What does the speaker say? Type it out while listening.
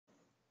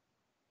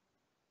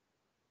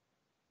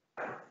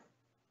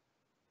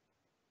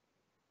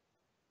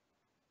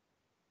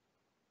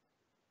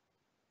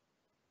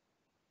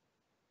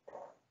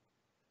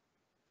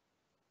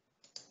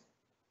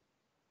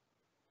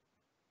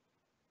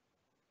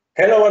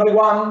Hello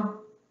everyone,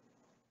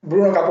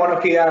 Bruno Capuano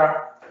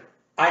here.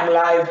 I'm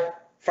live.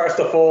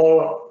 First of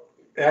all,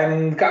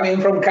 I'm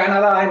coming from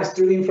Canada, I'm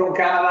streaming from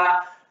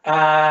Canada,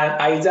 and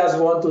I just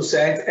want to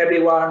thank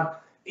everyone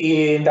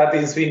that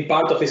has been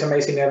part of this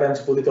amazing event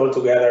to put it all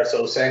together.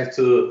 So thanks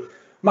to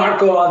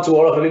Marco and to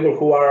all of the people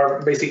who are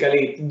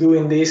basically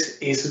doing this.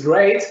 Is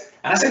great.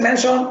 And as I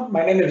mentioned,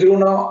 my name is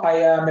Bruno. I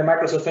am a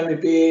Microsoft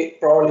MVP,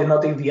 probably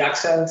not in the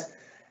accent.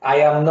 I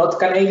am not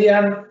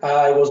Canadian.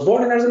 I was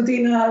born in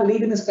Argentina,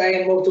 live in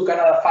Spain, moved to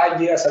Canada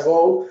 5 years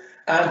ago.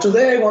 And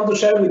today I want to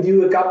share with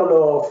you a couple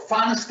of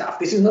fun stuff.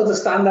 This is not a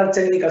standard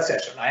technical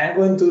session. I am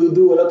going to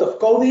do a lot of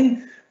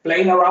coding,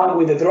 playing around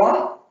with the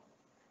drone,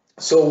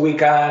 so we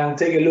can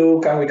take a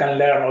look and we can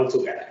learn all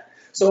together.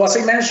 So as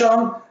I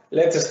mentioned,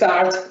 let's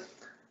start.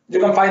 You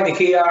can find me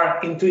here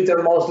in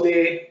Twitter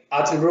mostly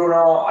at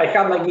Bruno. I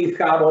have my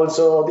GitHub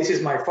also. This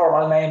is my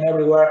formal name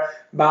everywhere,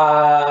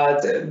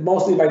 but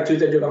mostly by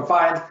Twitter you can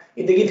find.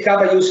 In the GitHub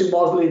I use it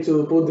mostly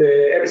to put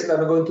everything that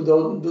I'm going to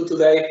do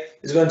today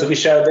is going to be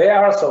shared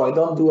there. So I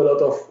don't do a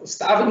lot of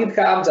stuff in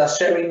GitHub, just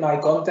sharing my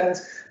content.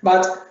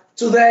 But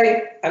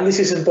today, and this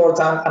is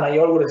important, and I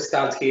always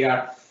start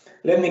here,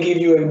 let me give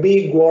you a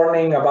big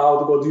warning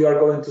about what you are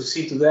going to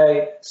see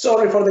today.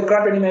 Sorry for the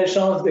crappy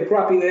animations, the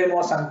crappy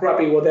demos, and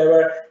crappy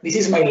whatever. This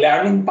is my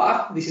learning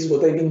path. This is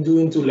what I've been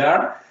doing to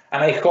learn,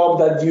 and I hope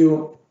that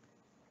you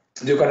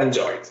can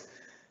enjoy it.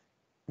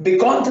 The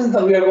content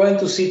that we are going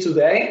to see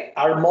today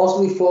are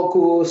mostly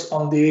focused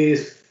on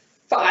these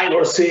 5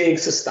 or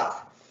 6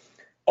 stuff.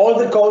 All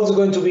the code is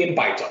going to be in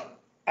Python.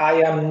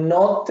 I am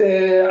not,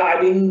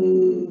 I've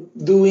been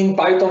doing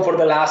Python for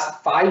the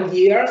last 5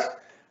 years.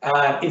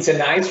 It's a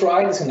nice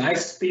ride, it's a nice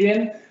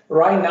experience.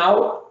 Right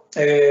now,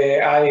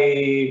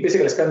 I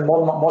basically spend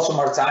most of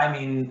my time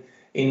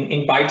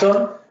in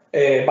Python,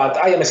 but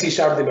I am a C#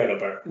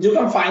 developer. You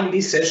can find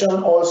this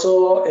session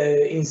also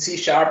in C#,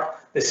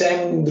 the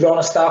same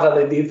drone stuff that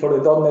I did for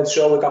the .NET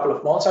show a couple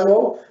of months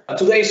ago. But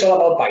today is all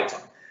about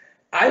Python.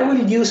 I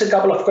will use a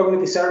couple of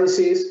community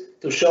services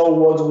to show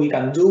what we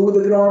can do with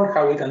the drone,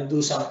 how we can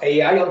do some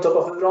AI on top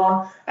of the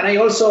drone. And I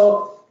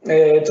also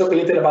talk a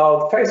little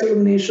about face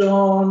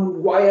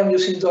recognition, why I'm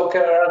using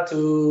Docker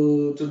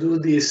to do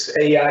this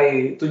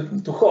AI,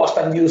 to host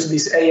and use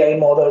these AI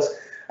models,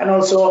 and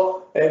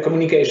also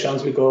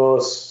communications,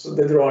 because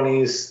the drone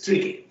is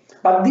tricky.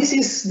 But this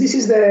is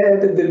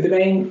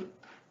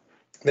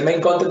the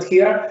main content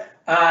here.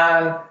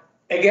 And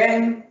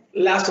again,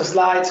 last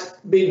slide,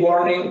 big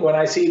warning. When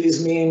I see this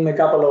meme a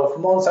couple of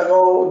months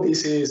ago,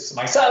 this is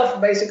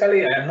myself,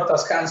 basically. I am not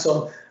as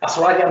handsome as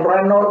Ryan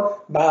Reynolds,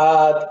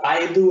 but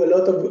I do a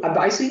lot of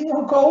advising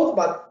on code,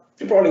 but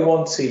you probably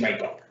won't see my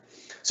code.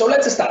 So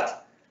let's start.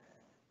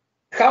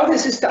 How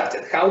this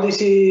started, how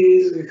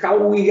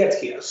we get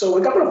here. So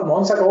a couple of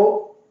months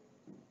ago,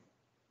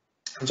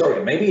 I'm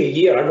sorry, maybe a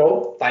year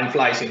ago, time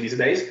flies in these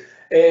days,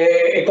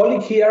 a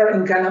colleague here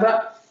in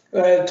Canada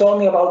told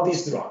me about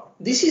this drone.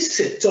 This is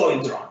a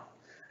toy drone.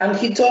 And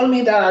he told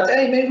me that,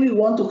 hey, maybe we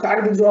want to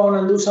hack the drone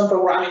and do some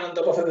programming on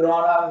top of the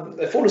drone, and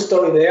the full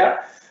story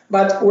there.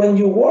 But when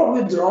you work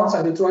with drones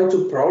and you try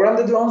to program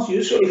the drones, you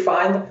usually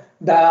find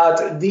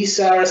that these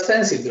are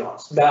expensive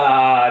drones,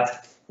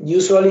 that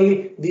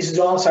usually these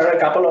drones are a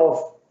couple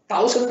of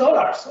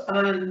 $1,000.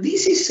 And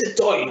this is a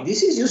toy.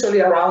 This is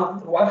usually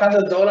around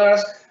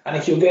 $100. And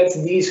if you get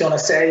this on a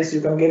sales,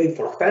 you can get it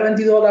for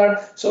 $70.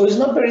 So it's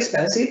not very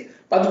expensive.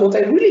 But what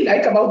I really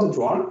like about the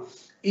drone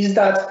is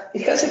that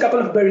it has a couple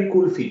of very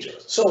cool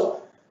features.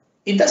 So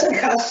it doesn't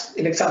have,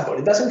 an example,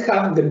 it doesn't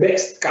have the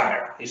best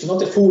camera. It's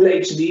not a full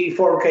HD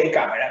 4K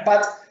camera,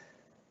 but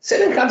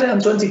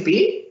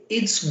 720p,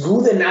 it's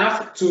good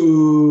enough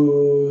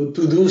to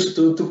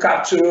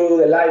capture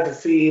the live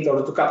feed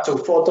or to capture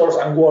photos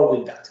and work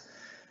with that.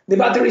 The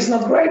battery is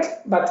not great,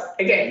 but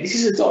again, this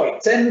is a toy.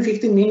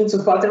 10-15 minutes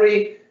of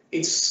battery,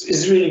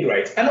 it's really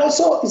great. And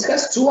also, it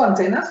has 2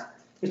 antennas,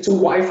 2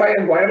 Wi-Fi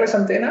and wireless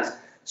antennas.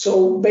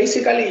 So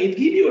basically, it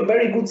gives you a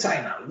very good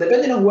signal.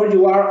 Depending on where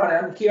you are, and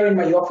I'm here in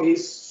my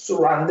office,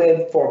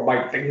 surrounded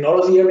by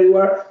technology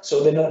everywhere,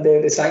 so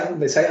the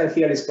signal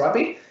here is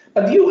crappy.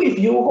 But if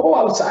you go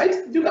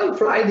outside, you can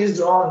fly this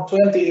drone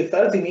 20,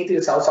 30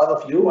 meters outside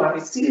of you, and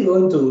it's still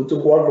going to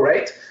work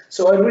great.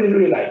 So I really,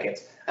 really like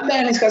it. And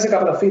then it has a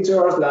couple of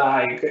features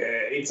like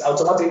it's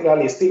automatically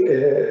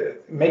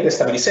make the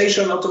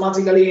stabilization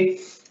automatically.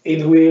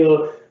 It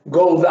will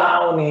go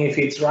down if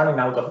it's running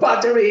out of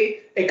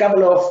battery, a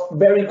couple of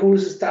very cool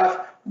stuff.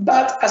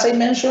 But as I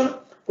mentioned,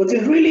 what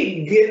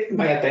really get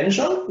my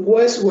attention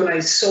was when I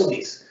saw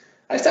this.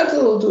 I started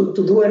to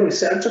do a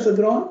research of the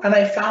drone, and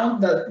I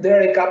found that there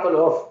are a couple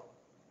of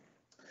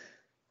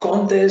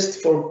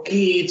contests for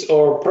kids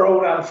or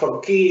programs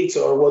for kids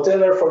or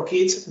whatever for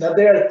kids that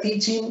they are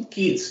teaching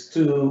kids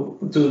to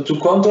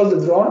control the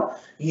drone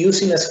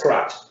using a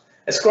Scratch.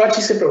 A Scratch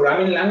is a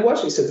programming language.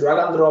 It's a drag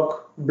and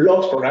drop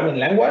blocks programming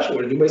language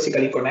where you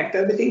basically connect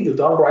everything. You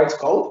don't write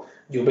code.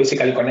 You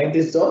basically connect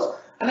these dots.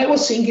 And I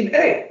was thinking,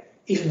 hey,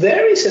 if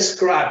there is a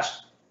Scratch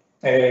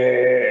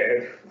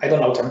I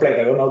don't know template,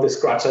 I don't know the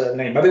Scratch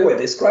name. By the way,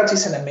 the Scratch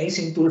is an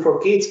amazing tool for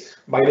kids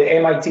by the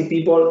MIT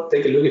people.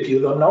 Take a look if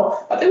you don't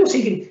know. But I was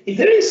thinking, if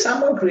there is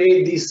someone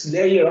create this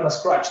layer on a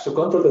Scratch to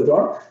control the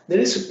drone, there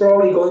is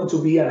probably going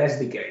to be an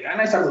SDK. And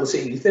I started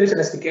saying, if there is an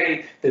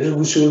SDK,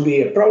 there should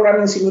be a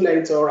programming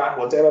simulator and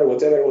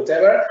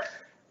whatever.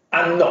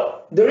 And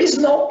no, there is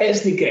no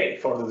SDK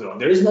for the drone.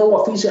 There is no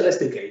official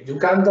SDK. You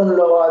can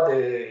download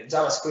the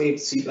JavaScript,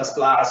 C++,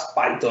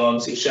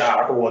 Python, C#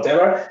 or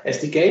whatever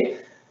SDK.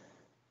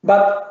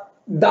 But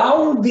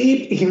down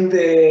deep in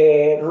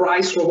the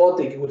Rise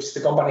Robotic, which is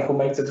the company who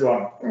makes the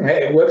drone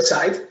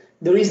website,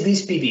 there is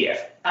this PDF.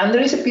 And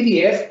there is a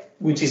PDF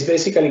which is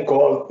basically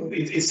called,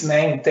 it's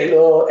named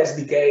Telo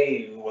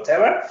SDK,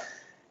 whatever.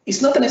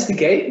 It's not an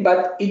SDK,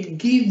 but it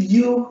gives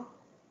you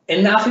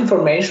enough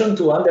information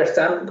to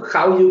understand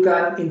how you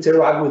can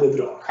interact with the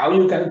drone, how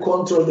you can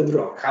control the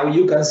drone, how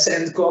you can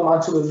send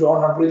commands to the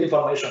drone and read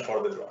information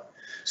for the drone.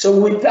 So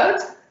with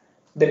that,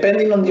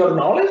 depending on your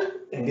knowledge,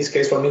 in this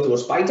case for me it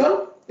was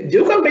Python,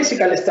 you can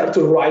basically start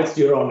to write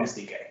your own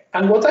SDK.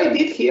 And what I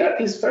did here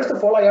is, first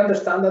of all, I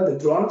understand that the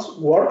drones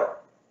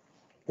work.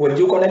 When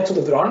you connect to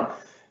the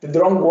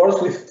drone works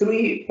with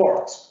 3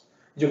 ports.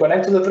 You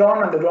connect to the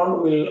drone and the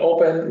drone will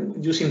open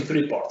using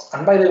 3 ports.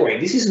 And by the way,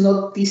 this is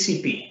not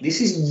TCP, this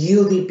is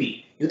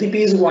UDP. UDP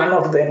is one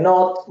of the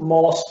not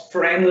most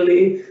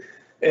friendly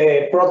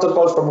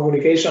protocols for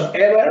communication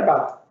ever,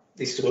 but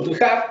this is what we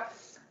have.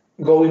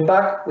 Going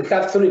back, we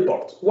have 3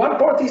 ports. One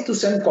port is to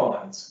send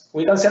commands.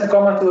 We can send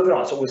commands to the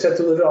drone. So we said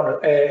to the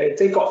drone,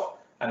 take off,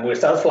 and we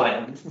start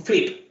flying,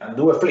 flip, and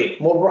do a flip,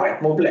 move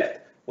right, move left,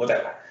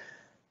 whatever.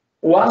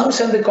 Once we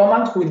send the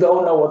command, we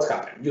don't know what's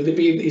happened.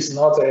 UDP is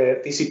not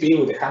a TCP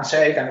with a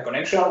handshake and a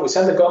connection. We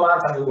send the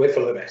command and we wait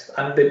for the next.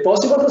 And the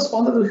possible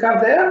response that we have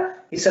there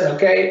is an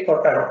OK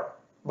or error,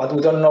 but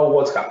we don't know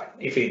what's happened.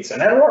 If it's an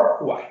error,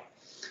 why?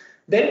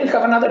 Then we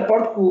have another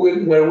port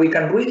where we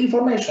can read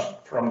information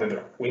from the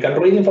drone. We can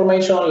read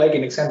information, like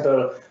in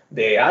example,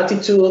 the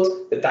altitude,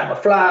 the time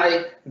of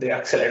flight, the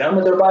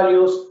accelerometer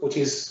values, which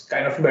is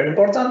kind of very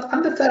important.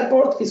 And the third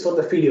port is for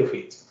the video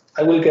feed.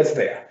 I will get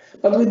there.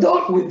 But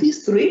with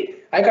these 3,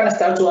 I can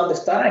start to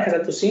understand, I can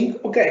start to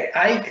think, okay,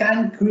 I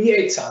can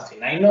create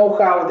something. I know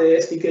how the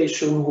SDK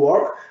should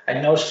work. I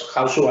know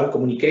how should I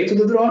communicate to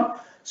the drone.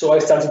 So I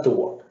started to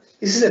work.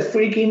 This is a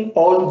freaking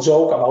old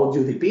joke about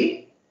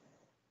UDP,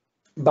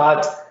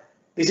 but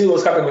this is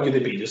what's happening with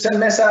UDP. You send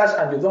message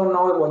and you don't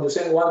know when you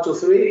send 1, 2,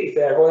 3 if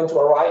they are going to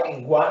arrive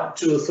in 1,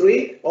 2,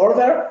 3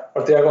 order,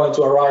 or they are going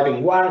to arrive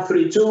in 1,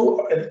 3,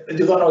 2.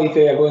 You don't know if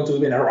they are going to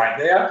even arrive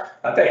there.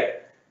 But hey,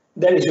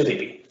 there is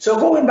UDP. So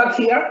going back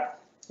here,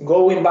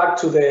 going back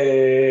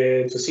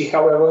to see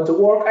how we're going to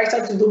work, I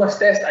started to do my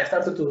test. I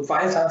started to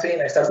find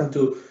something. I started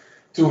to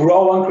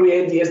grow and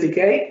create the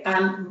SDK.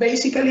 And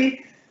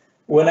basically,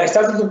 when I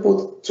started to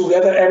put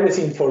together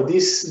everything for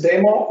this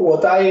demo,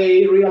 what I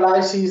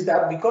realized is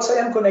that because I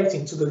am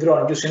connecting to the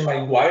drone using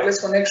my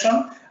wireless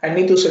connection, I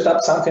need to set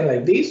up something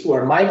like this,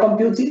 where my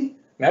computer,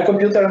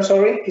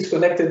 is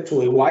connected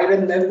to a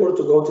wired network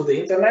to go to the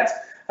internet,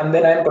 and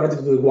then I am connected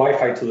to the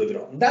Wi-Fi to the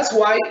drone. That's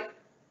why,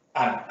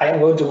 and I am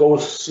going to go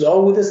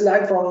slow with the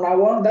slide from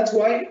now on, that's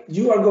why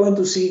you are going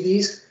to see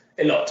this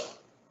a lot.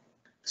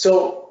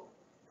 So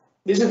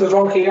this is the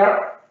drone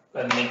here.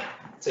 Let me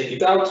take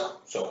it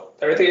out. So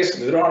there it is,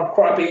 the drone,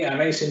 crappy,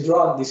 amazing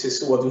drone. This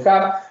is what we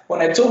have.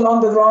 When I turn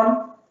on the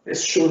drone, there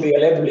should be a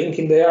LED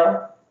blinking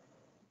there.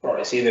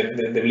 Probably see the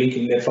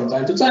blinking LED from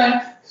time to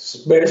time.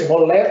 It's very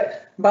small LED.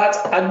 But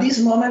at this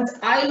moment,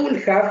 I will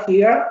have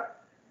here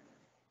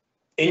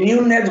a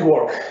new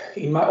network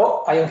in my,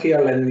 I am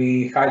here, let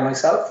me hide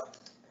myself.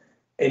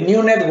 A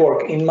new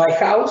network in my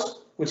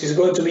house, which is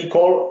going to be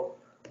called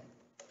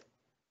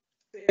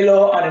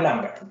Telo and a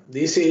number.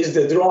 This is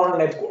the drone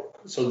network.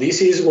 So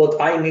this is what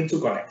I need to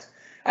connect.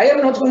 I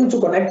am not going to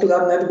connect to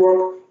that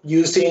network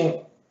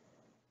using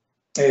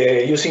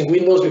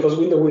Windows, because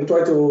Windows will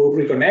try to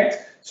reconnect.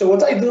 So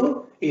what I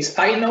do is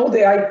I know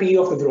the IP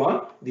of the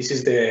drone. This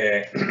is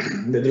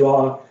the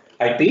drone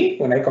IP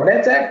when I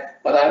connect it.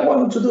 What I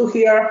want to do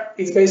here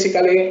is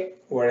basically,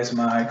 where is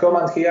my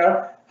command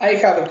here? I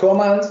have a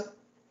command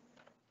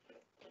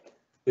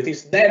with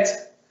this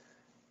net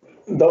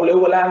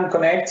WLAN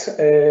connect,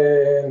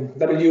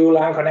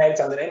 WLAN connect,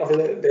 and the name of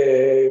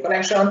the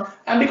connection.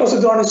 And because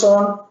the drone is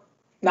on,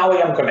 now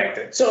I am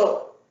connected.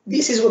 So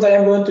this is what I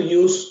am going to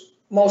use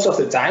most of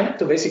the time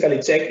to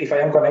basically check if I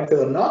am connected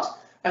or not.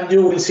 And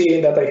you will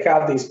see that I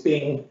have this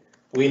ping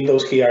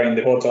Windows here in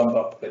the bottom.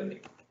 Let me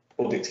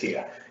put it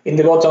here in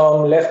the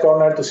bottom left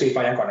corner to see if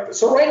I am connected.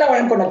 So right now I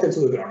am connected to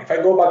the drone. If I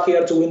go back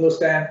here to Windows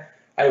 10,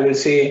 I will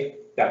see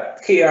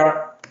that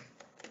here,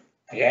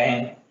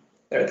 again,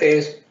 there it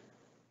is.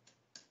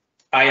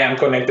 I am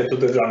connected to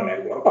the drone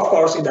network. Of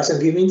course, it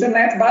doesn't give me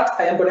internet, but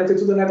I am connected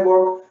to the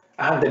network,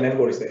 and the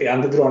network is there,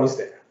 and the drone is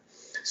there.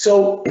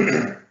 So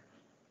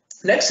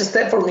next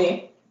step for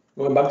me,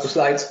 going back to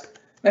slides,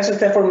 next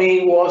step for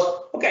me was,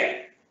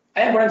 okay,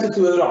 I am connected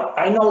to the drone.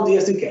 I know the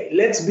SDK.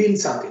 Let's build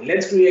something.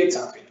 Let's create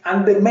something.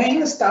 And the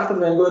main stuff that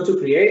I'm going to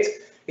create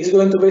is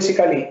going to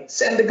basically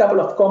send a couple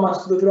of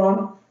commands to the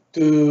drone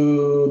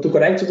to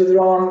connect to the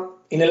drone.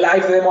 In a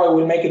live demo, I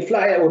will make it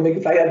fly. I will make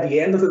it fly at the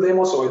end of the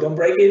demo so I don't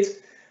break it.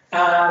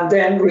 And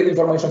then read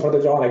information from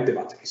the drone like the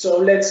battery. So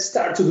let's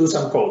start to do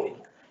some coding.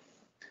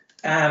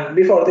 And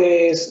before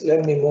this,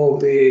 let me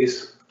move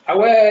this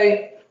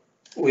away.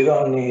 We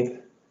don't need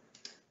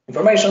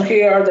information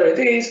here. There it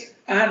is.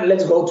 And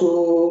let's go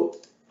to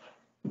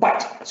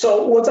Python.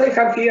 So what I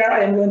have here,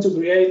 I am going to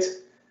create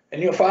a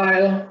new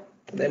file,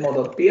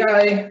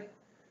 demo.py.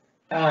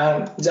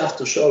 And just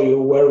to show you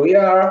where we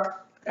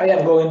are, I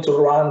am going to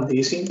run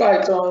this in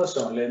Python.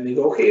 So let me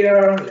go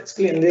here. Let's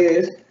clean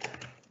this.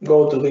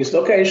 Go to this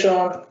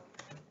location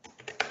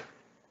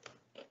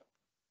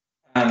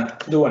and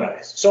do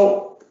analysis.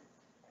 So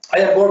I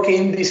am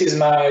working. This is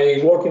my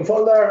working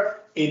folder.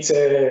 It's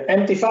an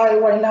empty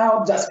file right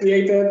now, just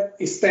created.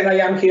 It's 10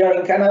 a.m. here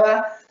in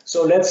Canada.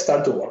 So let's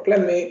start to work.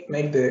 Let me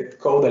make the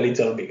code a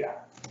little bigger.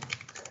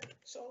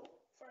 So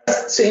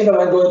first thing that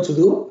I'm going to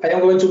do,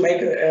 I'm going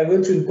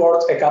to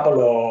import a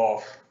couple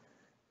of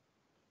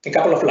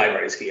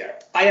libraries here.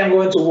 I am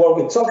going to work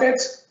with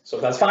sockets, so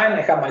that's fine.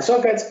 I have my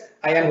sockets.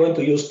 I am going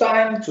to use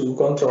time to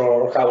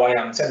control how I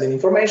am sending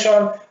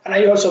information, and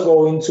I also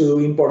going to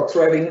import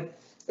threading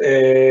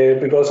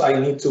because I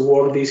need to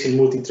work this in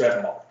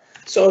multi-thread mode.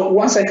 So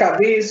once I have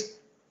this,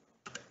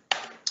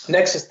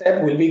 next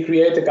step will be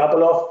create a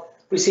couple of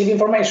receive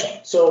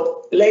information.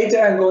 So later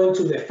I'm going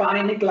to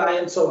define a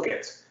client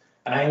socket,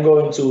 and I'm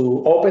going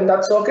to open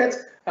that socket.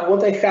 And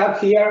what I have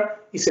here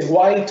is a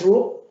while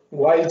true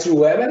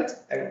event.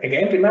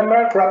 Again,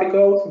 remember, crappy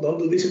code, don't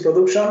do this in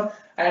production.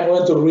 I'm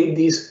going to read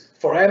this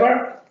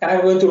forever, and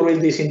I'm going to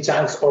read this in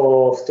chunks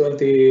of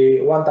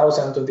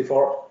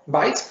 1024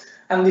 bytes.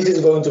 And this is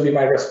going to be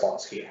my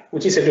response here,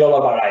 which is a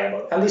global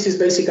variable. And this is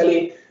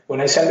basically,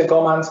 when I send the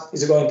commands,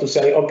 it's going to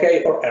say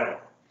OK or error.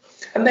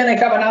 And then I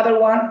have another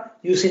one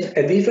using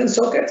a different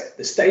socket,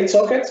 the state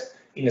socket,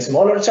 in a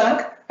smaller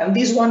chunk. And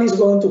this one is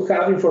going to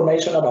have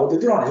information about the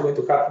drone. It's going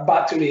to have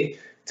battery,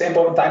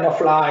 tempo, time of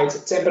flight,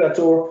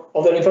 temperature,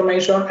 other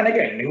information. And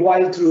again, in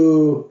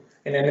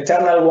an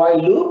eternal while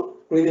loop,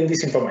 reading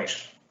this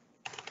information.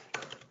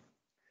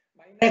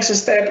 My next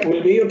step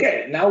will be,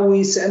 okay, now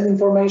we send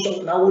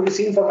information, now we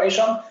receive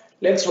information.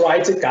 Let's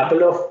write a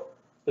couple of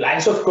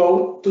lines of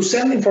code to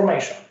send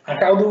information. And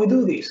how do we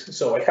do this?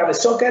 So I have a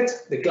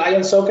socket, the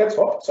client socket,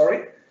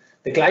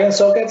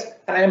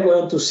 and I am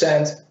going to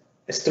send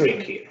a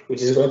string here,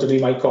 which is going to be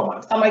my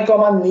command. And my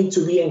command needs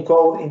to be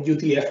encoded in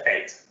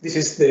UTF-8. This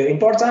is the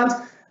important,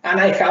 and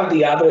I have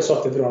the address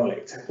of the drone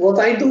later. What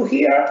I do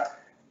here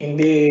in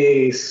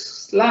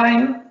this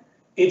line,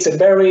 it's a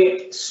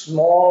very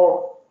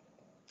small,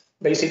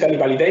 basically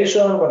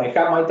validation. When I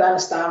have my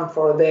timestamp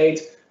for a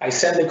date, I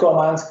send the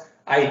command.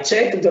 I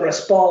check the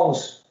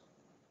response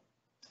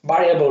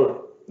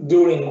variable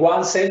during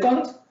 1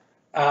 second,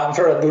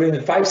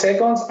 during 5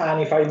 seconds,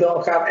 and if I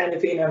don't have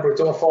anything, I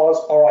return false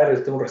or I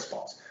return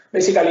response.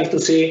 Basically, to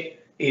see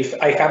if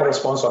I have a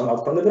response or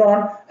not from the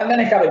drone, and then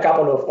I have a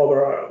couple of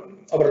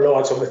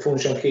overloads of the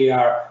function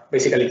here,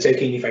 basically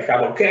checking if I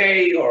have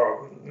OK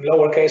or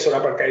lowercase or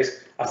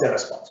uppercase as the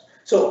response.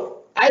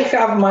 So I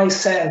have my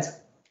send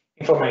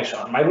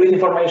information, my read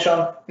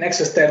information.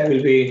 Next step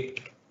will be,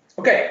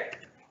 okay,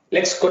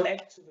 let's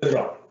connect to the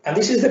drone. And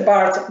this is the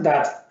part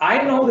that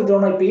I know the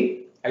drone IP.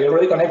 I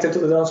already connected to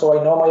the drone, so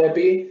I know my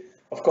IP.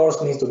 Of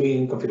course, it needs to be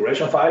in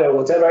configuration file or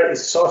whatever.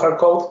 It's software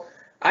code.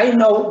 I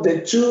know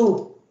the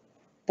 2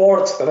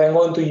 ports that I'm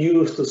going to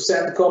use to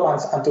send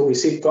commands and to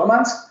receive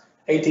commands,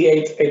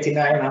 88,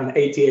 89, and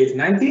 88,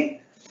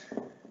 90.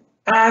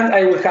 And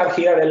I will have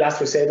here the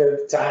last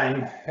received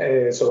time,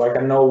 so I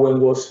can know when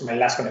was my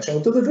last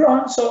connection to the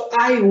drone. So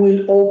I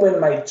will open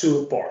my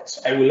 2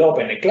 ports. I will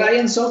open a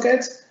client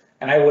socket,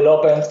 and I will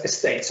open a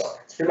state socket.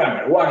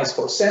 Remember, one is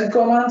for send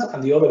commands,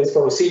 and the other is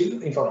for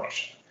receive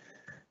information.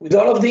 With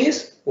all of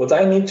this, what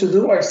I need to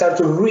do, I start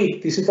to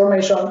read this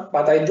information,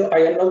 but I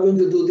am not going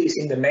to do this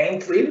in the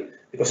main thread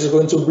because it's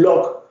going to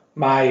block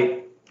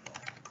my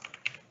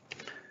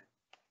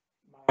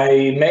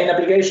main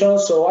application.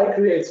 So I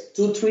create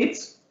 2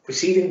 threads,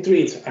 receiving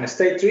threads and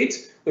state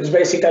threads, which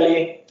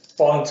basically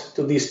point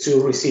to these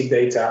 2 receive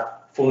data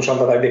functions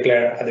that I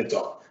declare at the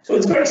top. So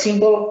it's very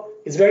simple.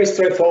 It's very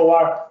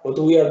straightforward. What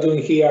we are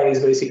doing here is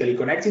basically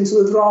connecting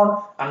to the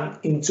drone and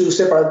in 2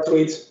 separate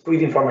threads,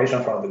 read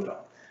information from the drone.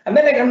 And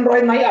then I can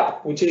write my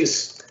app, which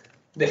is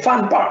the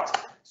fun part.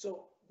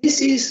 So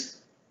this is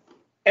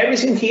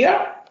everything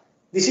here.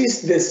 This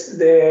is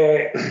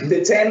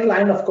the 10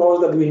 line of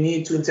code that we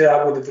need to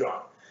interact with the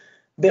drone.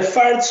 The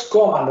first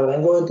command that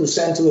I'm going to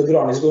send to the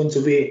drone is going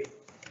to be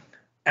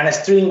a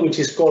string which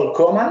is called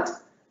command.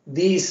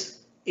 This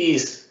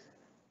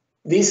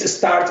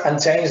starts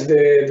and changes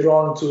the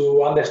drone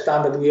to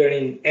understand that we are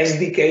in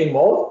SDK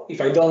mode.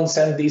 If I don't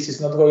send this,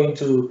 it's not going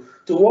to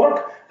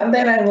work. And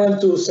then I'm going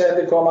to send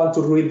the command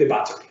to read the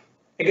battery.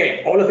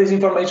 Again, all of this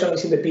information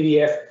is in the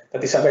PDF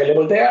that is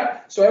available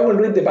there. So I will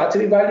read the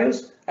battery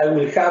values. I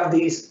will have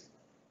this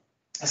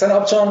as an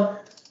option.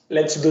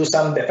 Let's do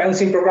some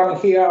defensive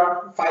programming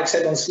here, 5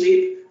 seconds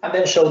sleep, and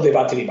then show the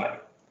battery value.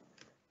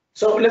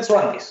 So let's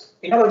run this.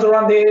 In order to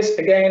run this,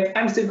 again,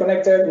 I'm still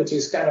connected, which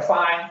is kind of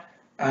fine.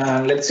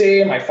 And let's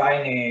see, my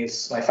file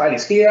is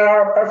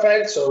here,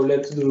 perfect. So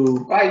let's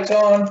do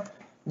Python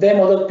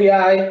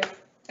demo.py,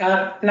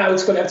 and now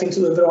it's connecting to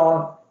the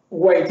drone,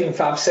 waiting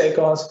 5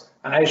 seconds,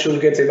 and I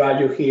should get a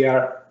value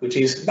here, which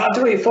is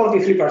battery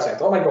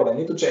 43%. Oh my God, I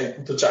need to charge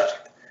it.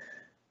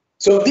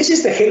 So this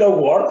is the hello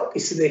world.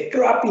 It's the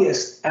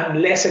crappiest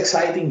and less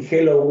exciting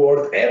hello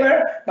world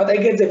ever, but I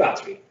get the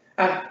battery.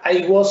 And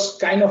I was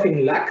kind of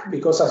in luck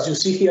because as you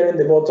see here in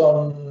the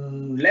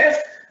bottom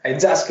left, I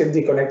just get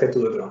deconnected to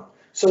the drone.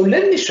 So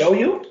let me show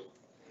you.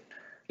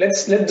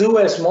 Let's do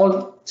a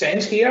small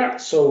change here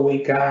so we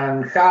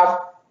can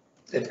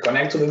let's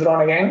connect to the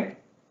drone again.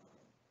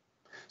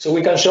 So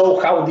we can show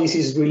how this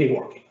is really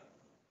working.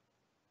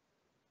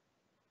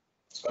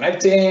 It's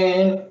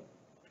connecting.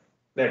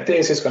 There it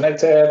is, it's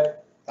connected,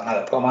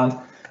 another command.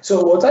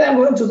 So what I am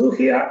going to do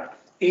here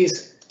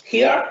is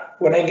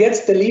when I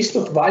get the list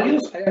of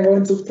values, I am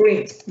going to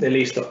print the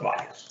list of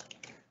values.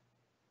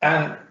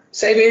 And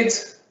save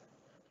it,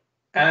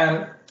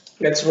 and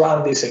let's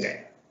run this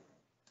again.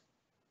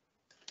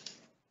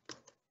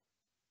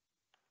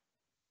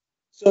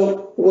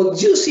 So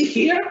what you see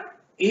here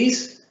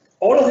is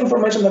all of the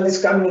information that is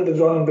coming in the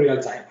drone in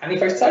real time. And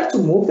if I start to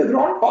move the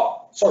drone,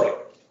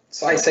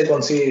 5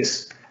 seconds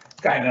is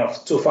kind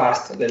of too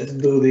fast. Let's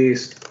do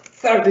this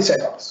 30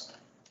 seconds.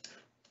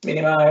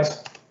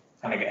 Minimize,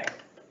 and again.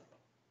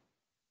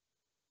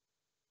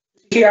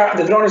 Here,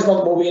 the drone is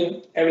not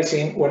moving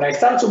everything. When I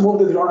start to move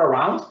the drone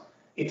around,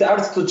 it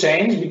starts to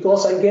change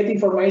because I get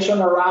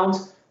information around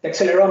the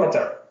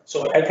accelerometer.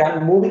 So I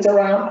can move it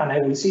around, and I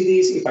will see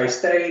this. If I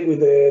stay with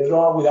the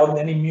drone without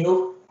any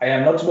move, I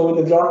am not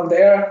moving the drone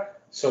there.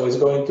 So it's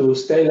going to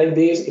stay like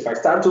this. If I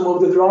start to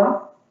move the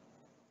drone,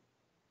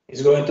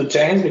 it's going to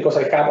change because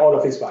I have all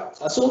of its values.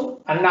 As soon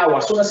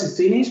as it's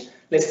finished,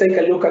 let's take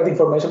a look at the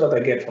information that I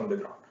get from the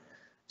drone.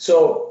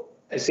 So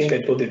I think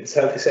I put it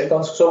 30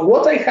 seconds. So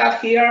what I have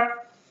here,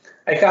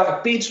 I have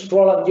a pitch,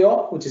 roll, and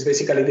yaw, which is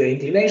basically the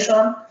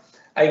inclination.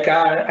 I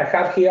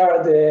have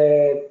here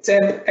the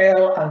temp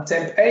L and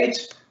temp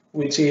H,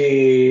 which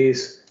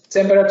is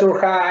temperature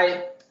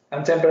high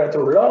and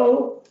temperature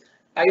low.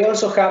 I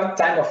also have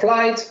time of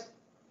flight,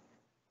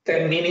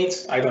 10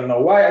 minutes. I don't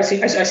know why. I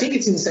think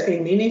it's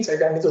in minutes. I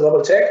need to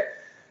double check.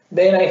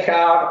 Then I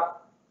have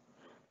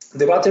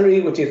the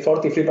battery, which is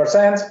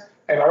 43%,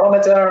 a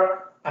barometer,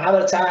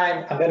 another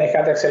time, and then I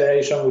have the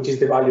acceleration, which is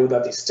the value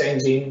that is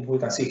changing. We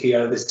can see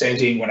here that it's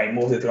changing when I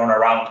move the drone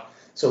around.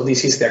 So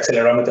this is the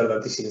accelerometer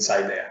that is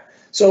inside there.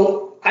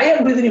 So I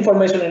am reading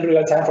information in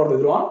real time for the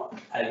drone.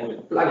 I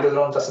will plug the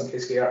drone just in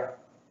case here.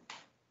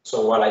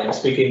 So while I am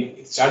speaking,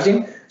 it's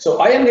charging.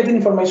 So I am getting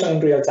information in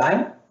real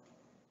time.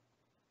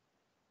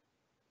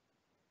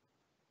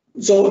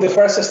 So the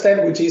first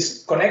step, which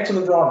is connect to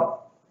the drone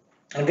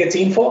and get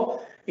info,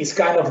 is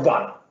kind of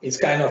done. It's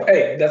kind of,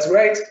 hey, that's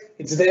great.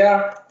 It's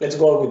there. Let's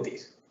go with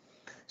this.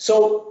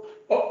 So,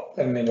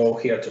 let me go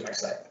here to my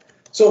slide.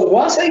 So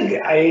once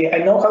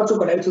I know how to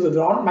connect to the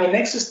drone, my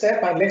next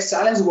step, my next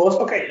challenge was,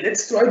 okay,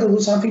 let's try to do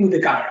something with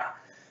the camera.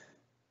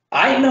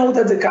 I know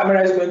that the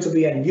camera is going to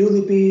be an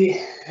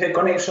UDP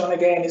connection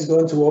again, is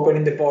going to open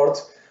in the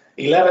port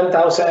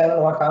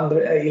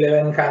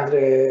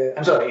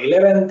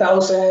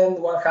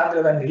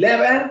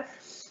 11,111.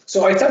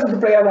 So I started to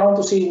play around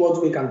to see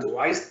what we can do.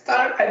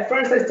 At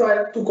first I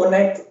tried to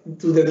connect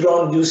to the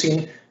drone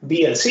using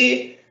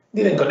VLC,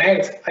 didn't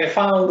connect. I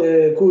found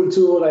a cool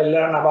tool. I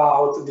learned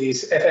about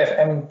this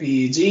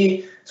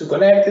FFmpeg to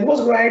connect. It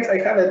was great. I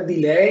had a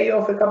delay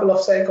of a couple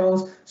of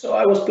seconds, so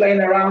I was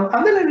playing around.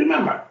 And then I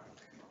remember,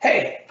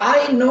 hey,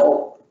 I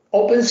know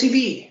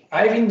OpenCV.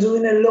 I've been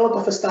doing a lot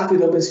of stuff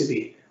with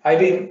OpenCV. I've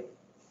been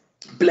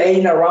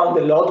playing around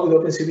a lot with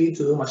OpenCV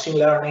to do machine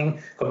learning,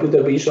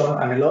 computer vision,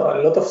 and a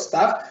lot of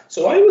stuff.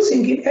 So I was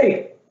thinking,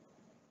 hey,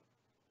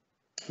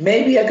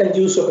 maybe I can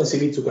use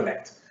OpenCV to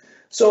connect.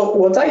 So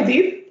what I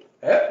did,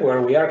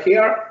 where we are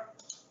here,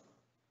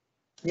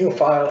 new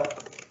file,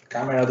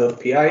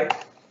 camera.py.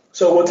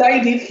 So what I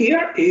did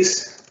here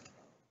is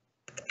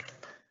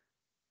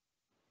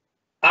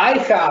I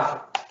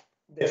have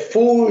the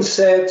full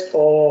set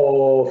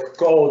of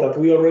code that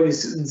we already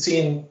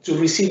seen to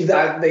receive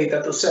that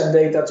data, to send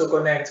data, to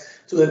connect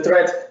to the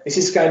thread. This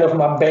is kind of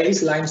my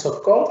base lines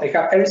of code. I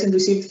have everything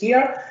received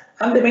here.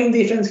 And the main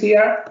difference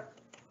here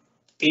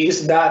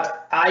is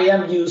that I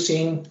am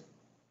using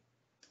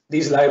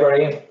this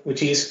library,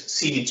 which is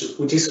CV2,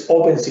 which is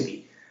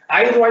OpenCV.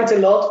 I write a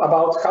lot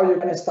about how you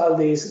can install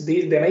this.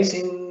 The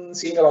amazing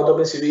thing about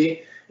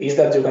OpenCV is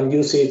that you can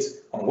use it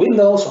on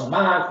Windows, on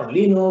Mac, on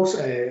Linux,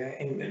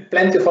 in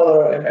plenty of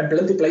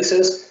other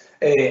places.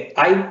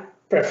 I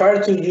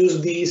prefer to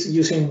use this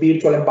using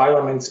virtual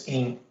environments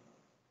in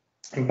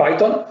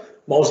Python,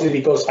 mostly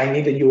because I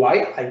need a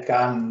UI.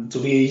 To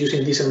be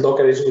using this in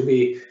Docker will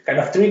be kind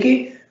of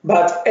tricky.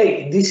 But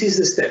hey, this is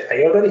the step.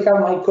 I already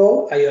have my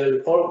code. I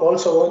am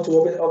also going to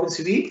open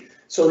OpenCV.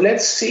 So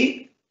let's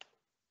see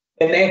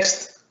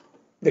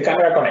the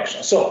camera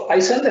connection. So I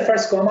send the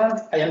first command.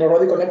 I am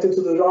already connected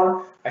to the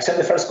drone. I send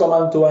the first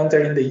command to enter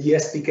in the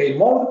ESDK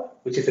mode,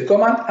 which is the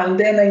command, and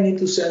then I need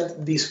to send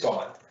this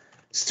command.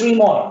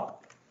 Stream on.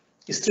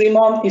 Stream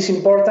on is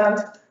important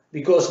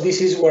because this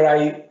is where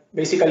I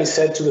basically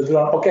said to the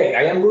drone, okay,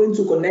 I am going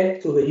to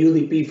connect to the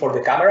UDP for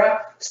the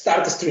camera,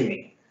 start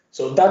streaming.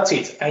 So that's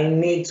it. I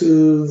need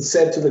to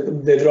set to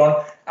the drone,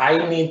 I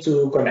need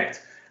to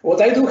connect.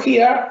 What I do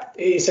here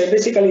is I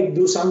basically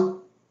do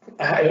some,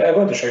 I'm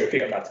going to show you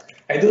here, but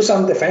I do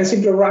some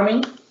defensive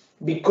programming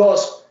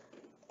because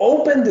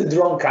open the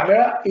drone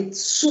camera, it's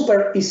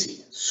super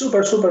easy,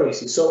 super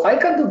easy. So I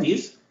can do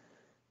this,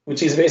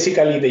 which is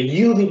basically the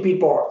UDP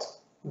port,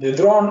 the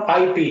drone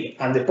IP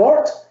and the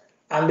port,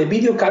 and the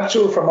video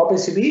capture from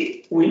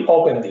OpenCV will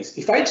open this.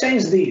 If I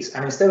change this,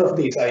 and instead of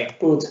this, I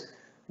put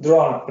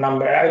drone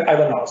number, I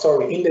don't know,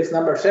 sorry, index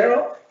number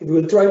 0, it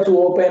will try to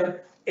open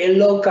a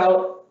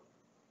local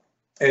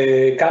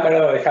camera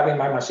that I have in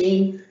my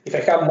machine. If I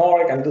have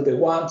more, I can do the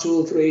 1,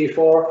 2, 3,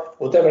 4,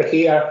 whatever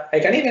here. I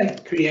can even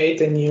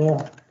create a new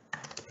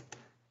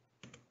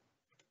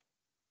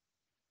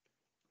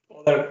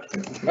other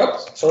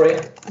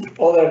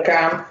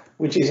cam,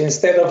 which is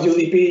instead of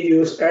UDP,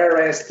 use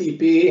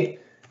RSTP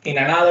in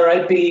another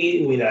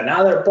IP with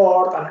another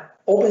port, and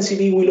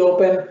OpenCV will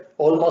open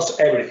almost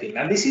everything.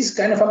 And this is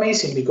kind of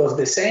amazing because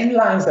the same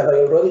lines that I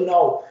already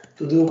know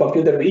to do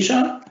computer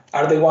vision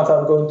are the ones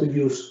I'm going to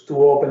use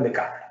to open the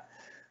camera.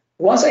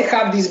 Once I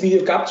have this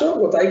video capture,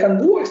 what I can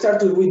do, I start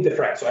to read the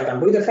frame. So I can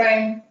read the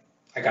frame,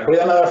 I can read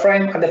another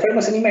frame, and the frame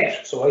is an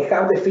image. So I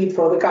have the feed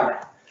for the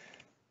camera.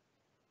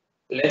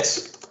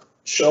 Let's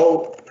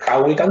show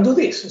how we can do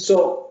this.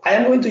 So I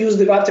am going to use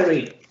the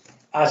battery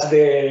as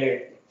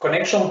the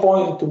connection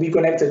point to be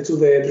connected to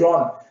the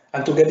drone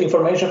and to get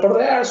information from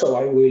there. So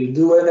I will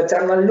do an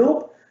eternal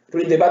loop,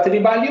 read the battery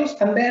values,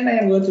 and then I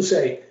am going to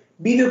say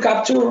video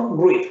capture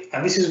read,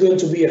 and this is going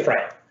to be a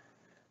frame.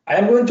 I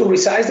am going to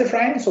resize the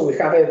frame so we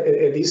have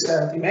a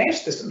decent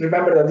image.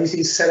 Remember that this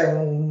is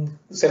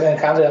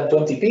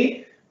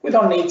 720p. We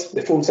don't need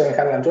the full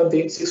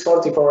 720.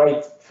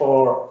 640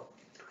 for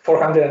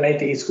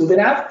 480 is good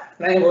enough.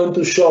 And I'm going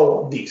to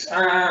show this.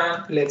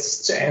 And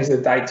let's change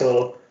the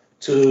title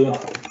to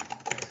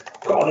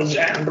College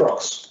and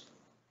Rocks.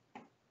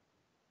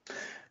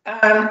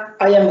 And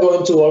I am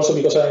going to also,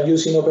 because I'm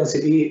using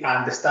OpenCV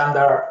and the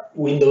standard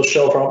Windows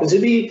show from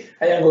OpenCV,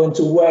 I am going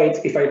to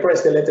wait. If I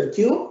press the letter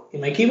Q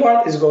in my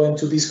keyboard, it's going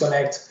to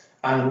disconnect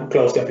and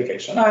close the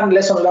application. And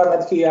lesson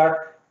learned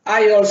here,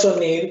 I also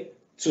need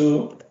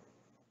to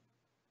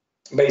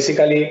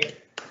basically,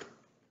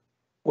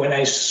 when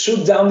I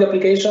shut down the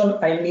application,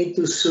 I need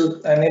to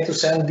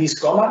send this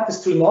command,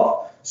 stream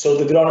off, so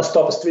the drone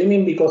stops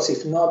streaming, because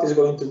if not, it's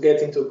going to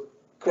get into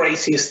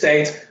crazy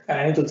state and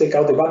I need to take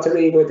out the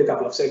battery, wait a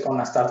couple of seconds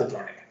and start it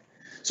running.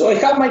 So I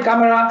have my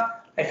camera,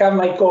 I have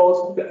my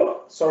code.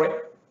 Oh, sorry.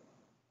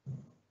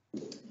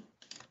 Let's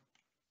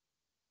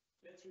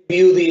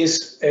review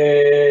this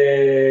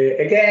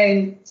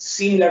again,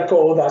 similar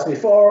code as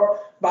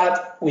before,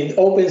 but with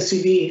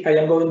OpenCV, I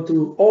am going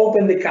to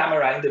open the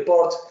camera in the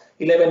port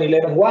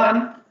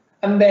 11.11.1,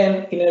 and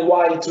then in a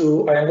while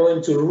too, I am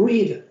going to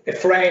read a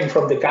frame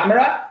from the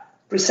camera,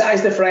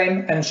 resize the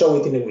frame, and show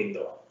it in a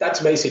window. That's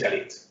basically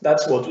it.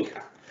 That's what we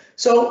have.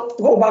 So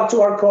go back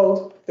to our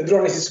code. The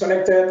drone is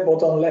disconnected,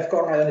 bottom left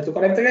corner, I need to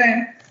connect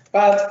again.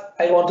 But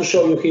I want to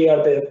show you here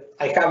that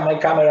I have my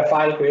camera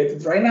file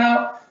created right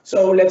now.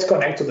 So let's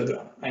connect to the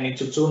drone. I need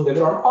to turn the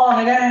drone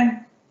on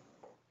again.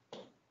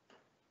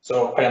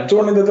 So I am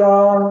turning the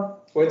drone,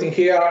 waiting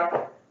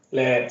here.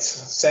 Let's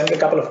send a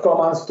couple of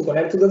commands to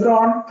connect to the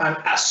drone. And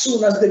as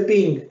soon as the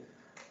ping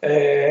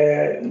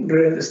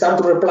start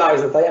to reply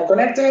that I am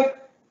connected,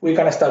 we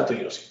can start to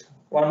use it.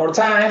 One more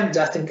time,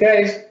 just in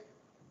case.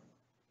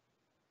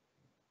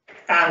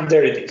 And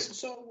there it is.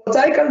 So what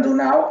I can do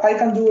now, I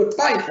can do a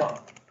Python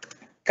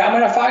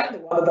camera file, the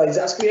one that I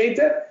just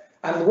created.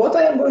 And what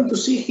I am going to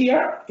see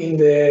here in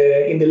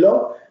the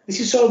log,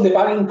 this is all the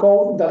debugging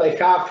code that I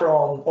have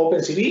from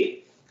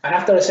OpenCV. And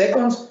after a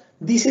second,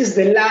 this is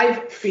the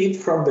live feed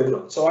from the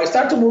drone. So I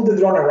start to move the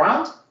drone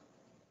around.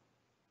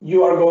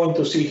 You are going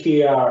to see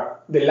here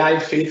the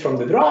live feed from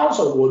the drone.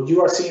 So what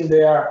you are seeing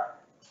there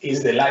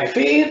is the live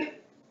feed.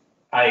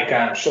 I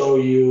can show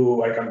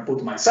you, I can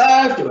put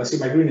myself, you can see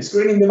my green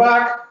screen in the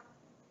back.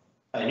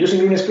 I'm using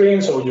green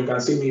screen, so you can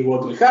see me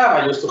what we have.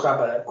 I used to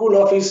have a cool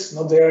office,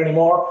 not there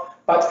anymore.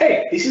 But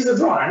hey, this is the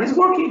drone, and it's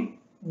working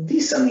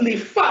decently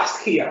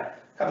fast here.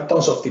 I have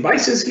tons of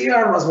devices here,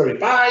 Raspberry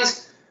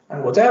Pis,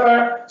 and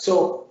whatever.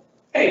 So,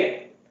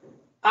 hey,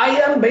 I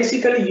am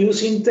basically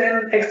using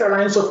 10 extra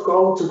lines of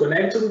code to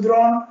connect to the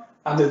drone,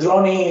 and the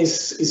drone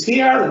is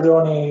here. The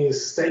drone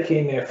is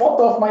taking a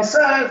photo of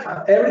myself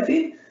and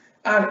everything.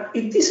 And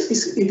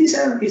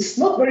it's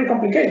not very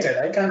complicated.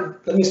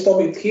 Let me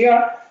stop it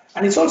here.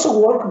 And it's also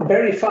worked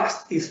very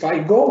fast. If I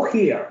go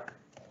here,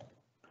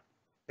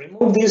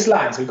 remove these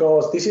lines,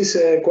 because this is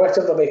a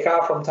question that I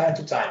have from time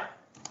to time.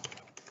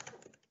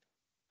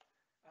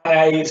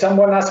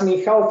 Someone asked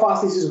me how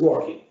fast this is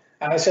working.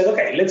 And I said,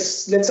 okay,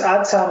 let's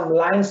add some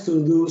lines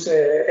to do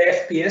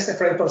FPS, the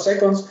frames per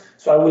second.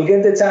 So I will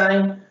get the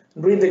time,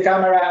 read the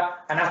camera,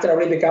 and after I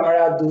read the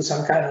camera, do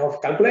some kind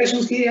of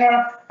calculations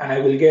here, and I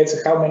will get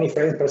how many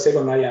frames per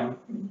second I am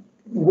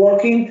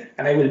working,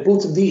 and I will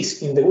put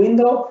this in the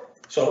window.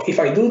 So if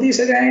I do this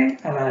again,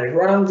 and I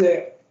run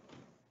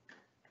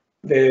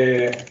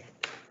the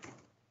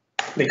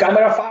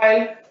camera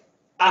file,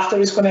 after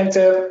it's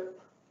connected,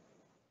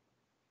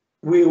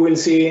 we will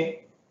see,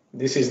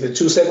 this is the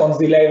 2 seconds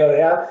delay that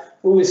they have,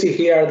 we will see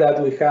here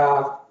that we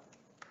have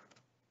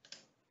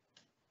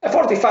a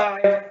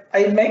 45.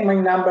 I make my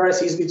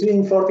numbers, is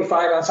between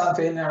 45 and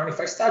something, and if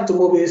I start to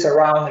move this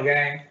around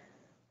again,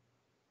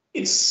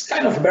 it's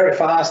kind of very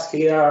fast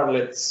here.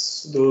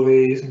 Let's do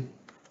this.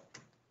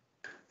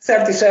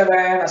 37,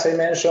 as I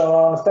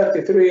mentioned,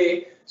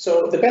 33.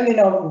 So depending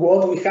on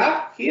what we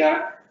have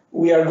here,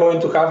 we are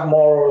going to have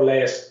more or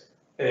less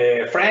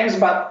frames,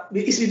 but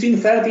it's between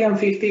 30 and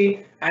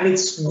 50, and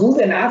it's good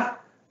enough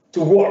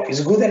to work. It's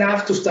good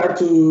enough to start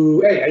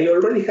to, hey, I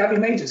already have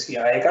images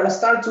here. I can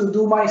start to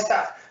do my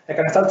stuff. I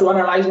can start to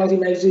analyze my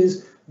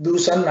images, do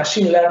some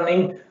machine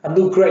learning, and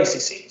do crazy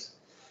things.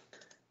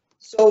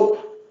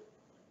 So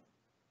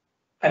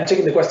I'm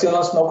checking the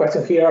questions, no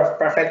question here,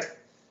 perfect.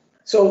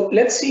 So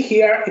let's see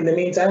here in the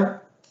meantime,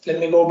 let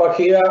me go back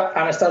here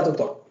and start to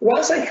talk.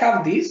 Once I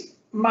have this,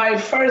 my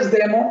first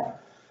demo,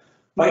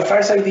 my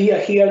first idea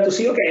here to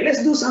see, okay,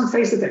 let's do some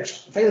face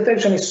detection. Face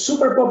detection is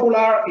super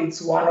popular.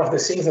 It's one of the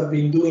things I've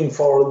been doing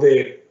for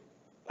the,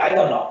 I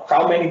don't know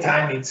how many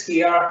times it's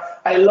here.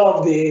 I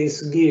love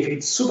this GIF.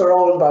 It's super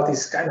old, but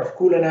it's kind of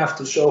cool enough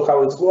to show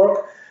how it's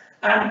work.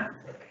 And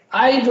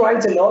I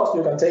write a lot.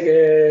 You can take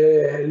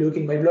a look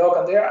in my blog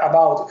and there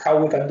about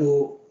how we can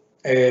do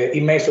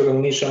image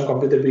recognition,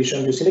 computer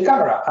vision using the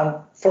camera. And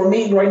for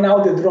me, right now,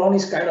 the drone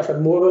is kind of a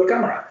movable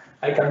camera.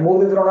 I can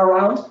move the drone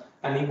around,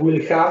 and it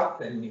will have,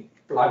 let me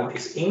plug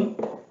this in,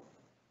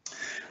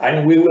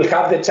 and we will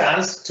have the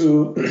chance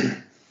to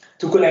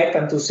to collect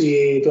and to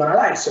see, to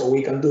analyze. So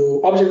we can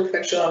do object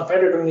detection,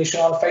 face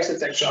recognition, face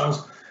detections.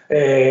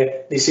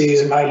 This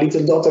is my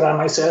little daughter and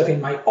myself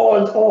in my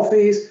old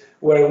office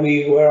where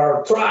we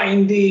were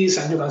trying this,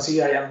 and you can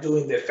see I am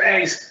doing the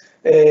face,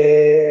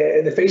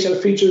 the facial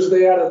features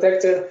they are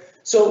detected.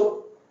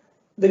 So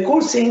the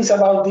cool things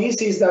about this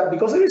is that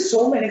because there is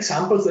so many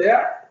examples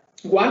there,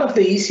 one of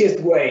the easiest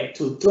way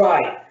to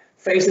try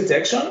face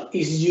detection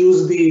is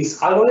use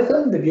this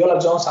algorithm, the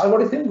Viola-Jones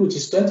algorithm, which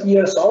is 20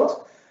 years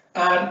old.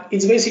 And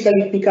it's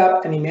basically pick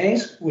up an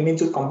image. We need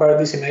to compare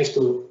this image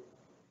to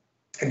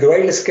a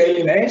grayscale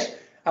image.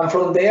 And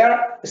from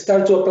there,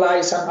 start to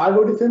apply some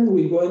algorithm.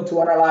 We're going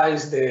to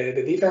analyze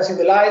the difference in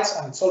the lights,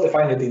 and it's all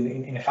defined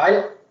in a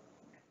file.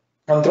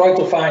 And try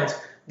to find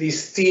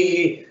this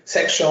T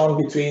section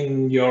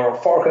between your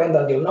forehead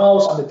and your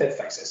nose and detect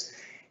faces.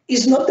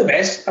 It's not the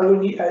best.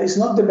 It's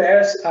not the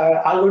best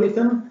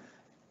algorithm.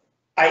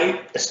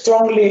 I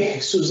strongly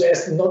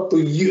suggest not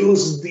to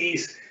use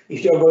this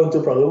if you're going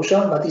to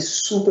production, but it's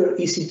super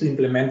easy to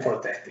implement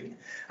for testing.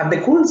 And the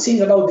cool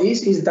thing about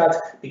this is that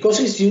because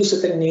it's used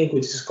a technique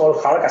which is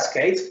called hard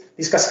cascades,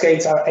 these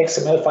cascades are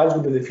XML files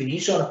with the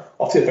definition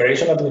of the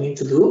operation that we need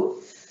to do.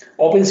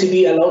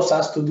 OpenCV allows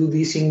us to do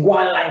this in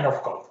one line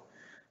of code.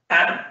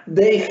 And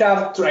they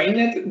have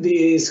trained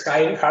these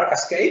hard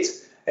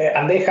cascades,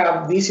 and they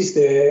have, this is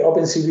the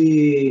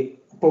OpenCV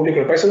public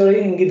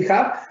repository in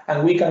GitHub,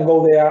 and we can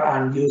go there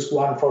and use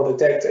one for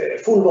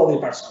detect full body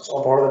persons,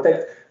 or for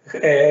detect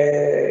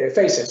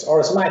faces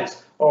or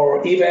smiles,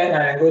 or even,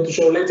 I'm going to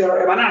show later,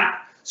 a banana.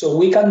 So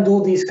we can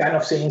do these kind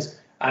of things,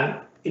 and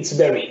it's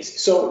very easy.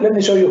 So let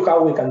me show you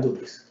how we can do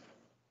this.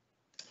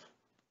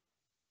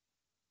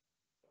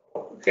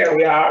 Here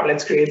we are.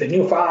 Let's create a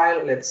new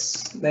file.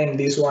 Let's name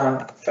this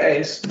one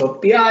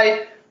face.py.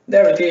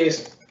 There it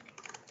is.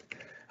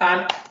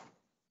 And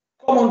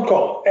common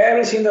code,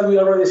 everything that we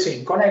already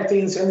seen,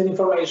 connecting, sending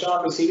information,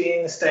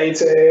 receiving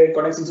states,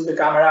 connecting to the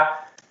camera,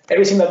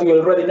 everything that we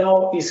already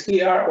know is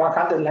here,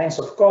 100 lines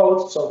of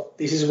code. So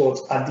this is what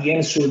at the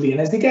end should be an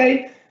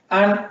SDK.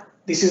 And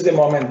this is the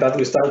moment that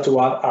we start to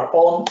add our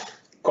own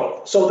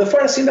code. So the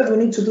first thing that we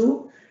need to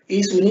do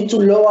is we need to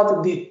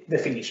load the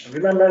definition.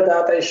 Remember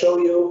that I show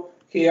you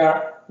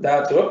here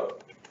that,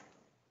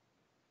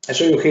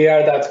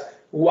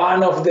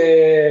 one of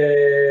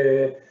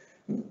the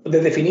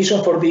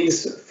definition for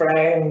this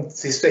frame,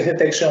 this face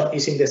detection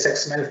is in this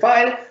XML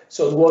file.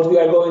 So what we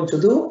are going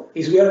to do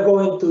is we are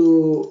going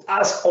to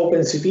ask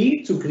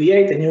OpenCV to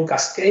create a new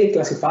cascade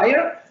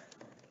classifier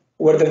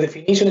where the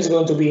definition is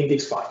going to be in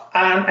this file.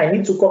 And I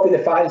need to copy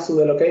the file to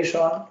the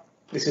location.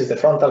 This is the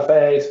frontal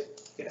face,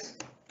 yes.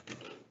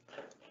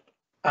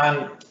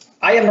 And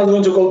I am not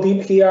going to go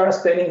deep here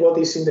explaining what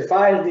is in the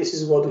file. This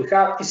is what we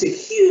have. It's a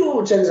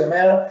huge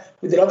XML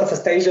with a lot of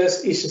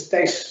stages. Each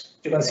stage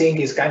you can think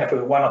is kind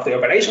of one of the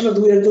operations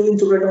that we are doing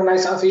to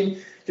recognize something.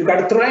 You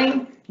can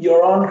train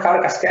your own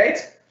hard cascade.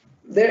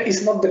 There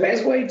is not the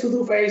best way to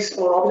do face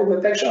or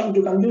object detection.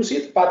 You can use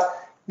it, but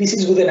this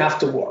is good enough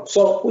to work.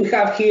 So we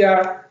have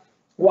here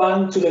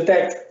one to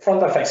detect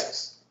frontal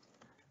faces.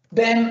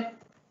 Then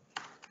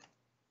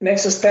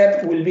next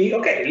step will be,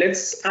 okay,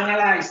 let's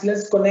analyze,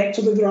 let's connect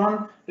to the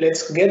drone,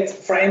 let's get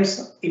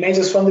frames,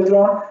 images from the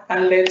drone,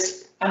 and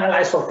let's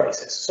analyze for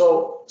faces.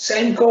 So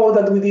same code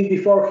that we did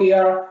before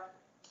here,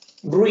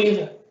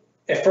 read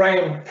a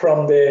frame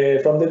from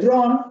the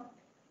drone.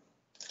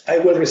 I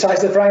will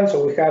resize the frame,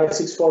 so we have a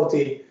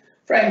 640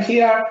 frame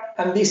here,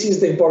 and this is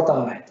the important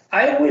line.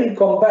 I will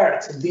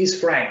convert this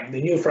frame,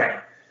 the new frame,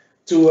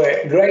 to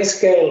a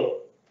grayscale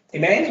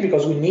image,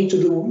 because we need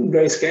to do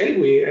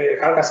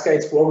grayscale. Our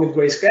cascades work with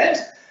grayscales.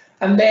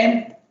 And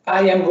then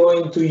I am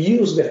going to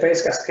use the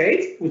face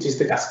cascade, which is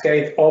the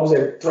cascade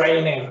object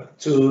training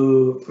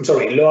to,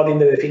 loading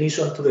the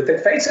definition to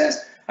detect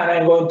faces. And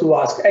I'm going to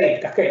ask, hey,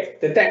 cascade,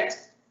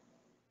 detect,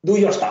 do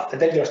your stuff,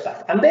 detect your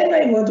stuff. And then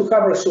I'm going to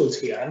have results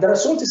here. And the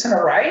result is an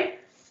array,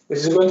 which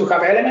is going to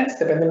have elements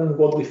depending on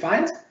what we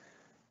find,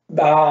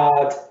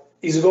 but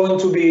is going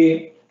to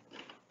be,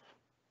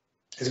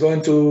 it's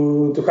going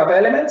to have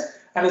elements,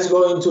 and it's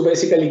going to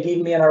basically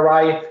give me an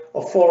array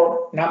of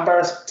 4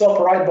 numbers, top,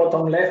 right,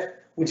 bottom, left,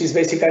 which is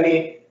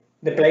basically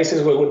the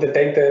places where we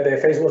detect the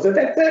face was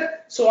detected.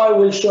 So I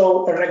will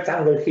show a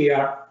rectangle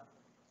here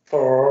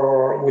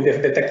with the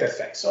detected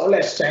face. So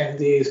let's change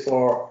this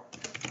for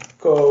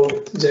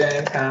code,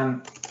 gen,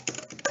 and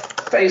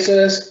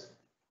faces.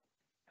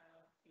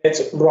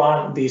 Let's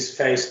run this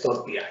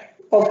face.py.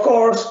 Of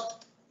course,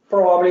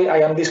 probably I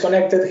am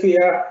disconnected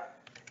here.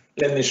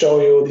 Let me show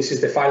you, this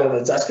is the file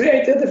that I just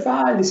created, the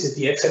file, this is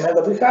the XML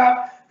that we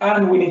have,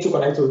 and we need to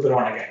connect to the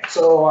drone again.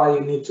 So I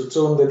need to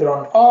turn the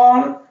drone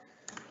on,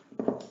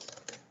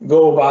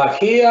 go back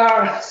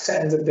here,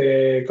 send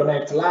the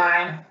connect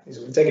line. This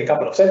will take a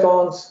couple of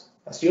seconds,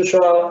 as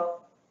usual.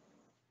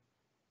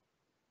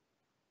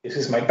 This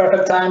is my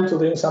perfect time to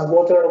drink some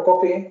water or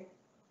coffee.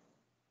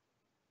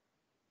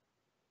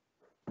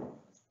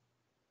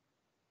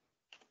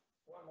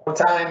 One more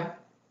time.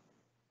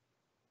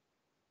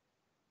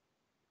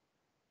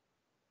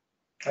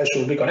 I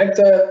should be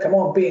connected. Come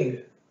on,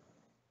 ping.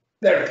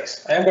 There it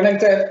is. I am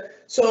connected.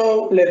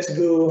 So let's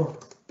do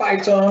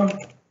Python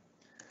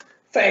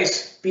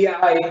face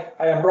PI.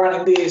 I am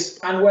running this,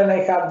 and when I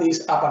have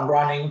this up and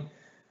running,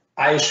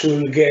 I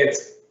should get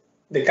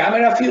the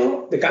camera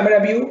view.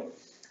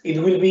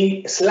 It will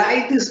be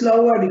slightly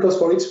slower because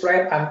for each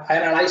frame I'm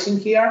analyzing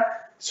here.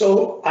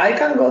 So I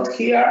can go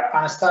here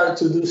and start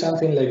to do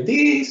something like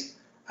this.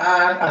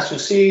 And as you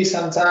see,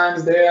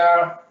 sometimes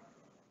there,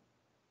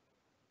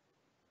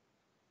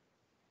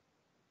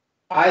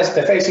 as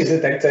the face is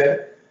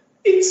detected,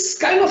 it's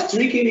kind of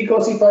tricky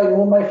because if I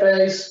move my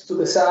face to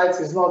the sides,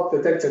 it's not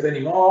detected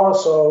anymore.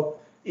 So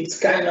it's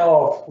kind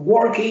of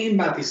working,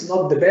 but it's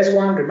not the best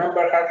one.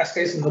 Remember, hard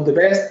cascade is not the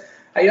best.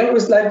 I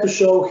always like to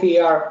show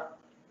here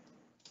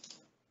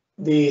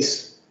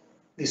this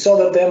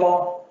other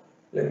demo.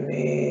 Let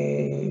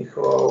me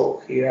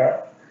go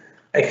here.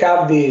 I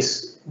have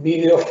this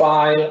video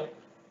file.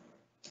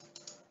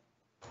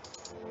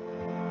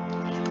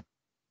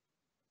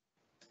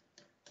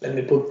 Let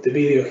me put the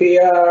video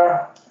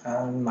here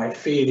and my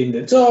feed in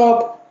the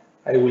top.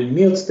 I will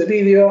mute the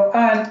video,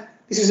 and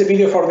this is a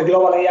video for the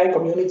global AI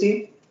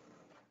community.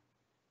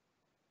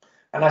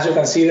 And as you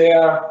can see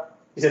there,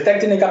 it's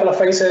detecting a couple of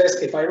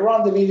faces. If I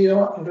run the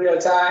video in real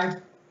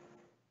time,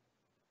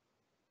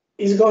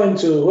 it's going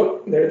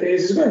to, there it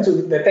is, it's going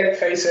to detect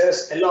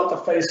faces, a lot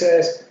of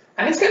faces.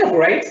 And it's kind of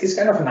great, it's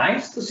kind of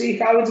nice to see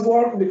how it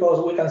works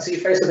because we can see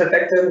faces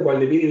detected while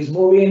the video is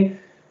moving.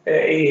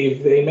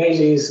 If the image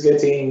is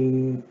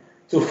getting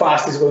too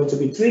fast, it's going to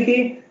be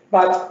tricky.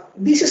 But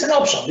this is an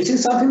option. This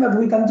is something that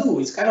we can do.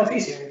 It's kind of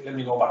easy. Let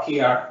me go back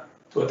here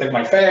to detect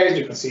my face.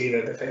 You can see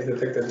that the face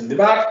detected in the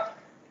back.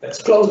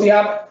 Let's close the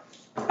app.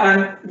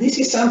 And this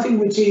is something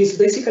which is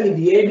basically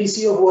the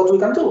ABC of what we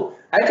can do.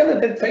 I can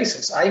detect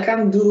faces. I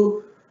can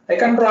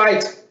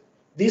write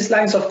these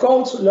lines of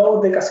code,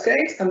 load the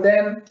cascade, and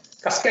then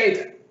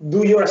cascade,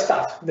 do your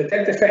stuff,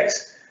 detect the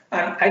face.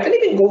 And I can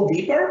even go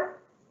deeper.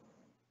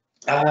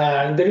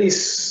 And there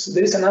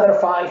is another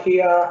file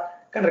here.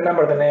 I can't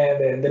remember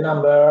the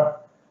number.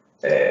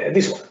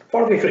 This one,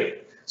 43.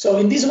 So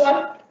in this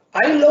one,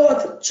 I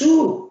load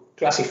 2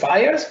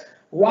 classifiers,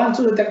 one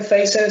to detect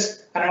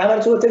faces and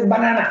another to detect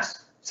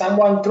bananas.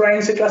 Someone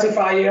trains a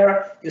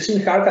classifier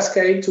using hard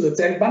cascade to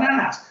detect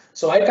bananas.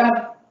 So I can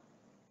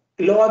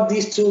load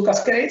these 2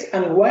 cascades,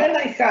 and when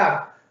I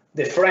have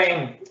the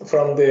frame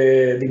from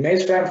the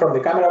image frame from the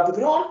camera of the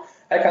drone,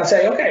 I can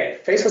say, okay,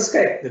 face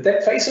cascade,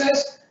 detect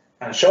faces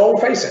and show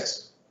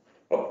faces.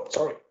 Oh,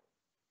 sorry.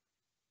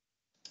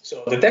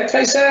 So detect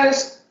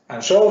faces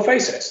and show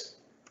faces.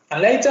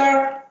 And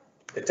later,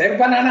 detect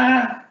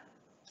banana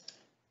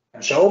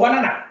and show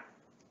banana,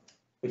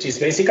 which is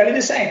basically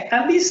the same.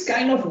 And this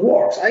kind of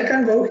works. I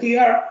can go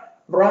here,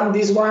 run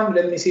this one.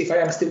 Let me see if I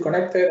am still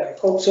connected. I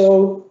hope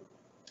so.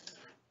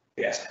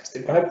 Yes, I'm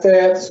still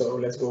connected. So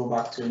let's go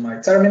back to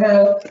my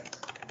terminal. I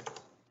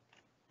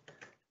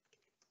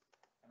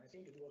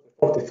think it was the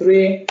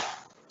 43.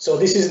 So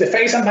this is the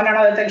face and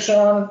banana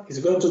detection. It's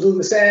going to do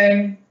the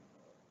same.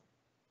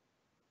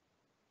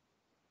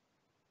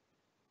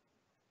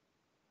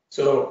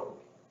 So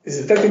It's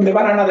detecting the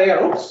banana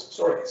there. Oops,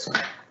 sorry. So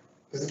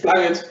this is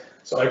flagged.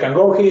 So I can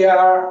go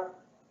here,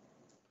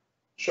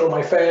 show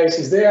my face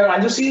is there,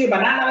 and you see a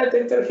banana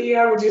detector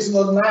here, which is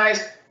not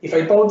nice. If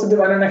I put the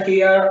banana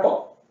here,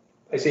 oh,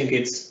 I think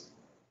it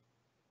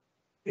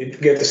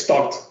gets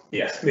stopped.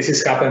 Yes, this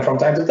is happening from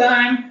time to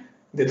time.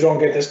 The drone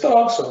gets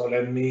stopped, so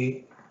let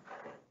me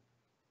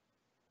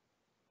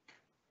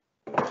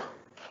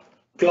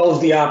close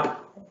the app.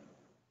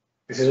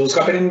 This is what's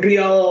happening in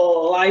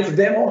real life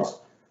demos.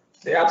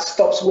 The app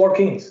stops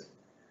working.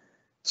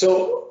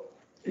 So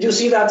you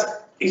see that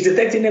it's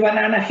detecting a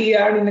banana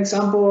here in an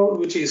example,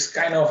 which is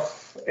kind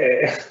of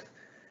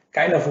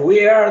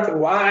weird.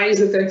 Why is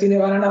detecting a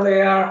banana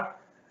there?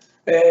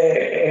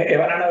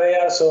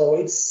 So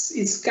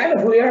it's kind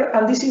of weird,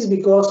 and this is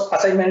because,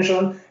 as I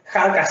mentioned,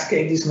 hard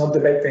cascade is not the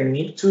best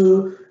technique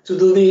to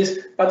do this,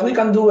 but we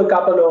can do a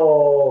couple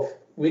of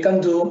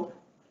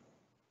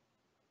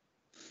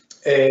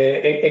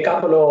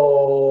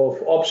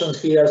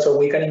options here, so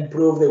we can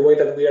improve the way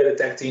that we are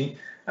detecting,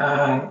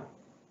 and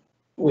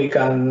we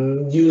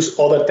can use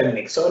other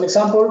techniques. So an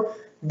example,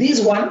 this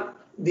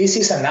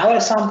is another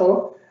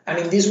sample, and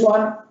in this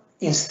one,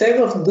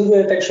 instead of do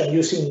the detection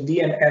using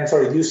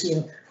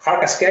using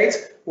hard cascades,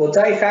 what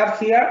I have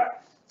here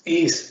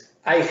is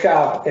I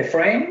have a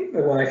frame.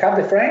 When I have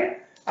the frame,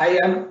 I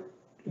am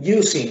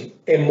using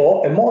a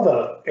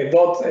model,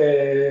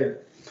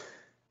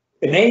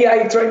 an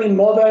AI training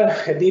model,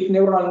 a deep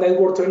neural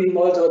network training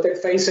model to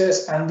detect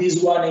faces, and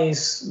this one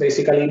is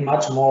basically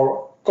much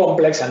more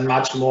complex and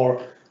much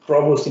more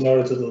robust in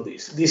order to do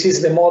this. This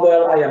is the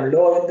model. I am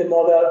loading the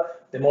model.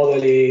 The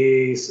model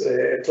is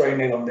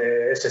trained on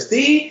the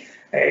SSD.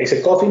 It's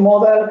a coffee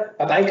model,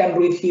 but I can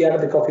read here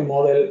the coffee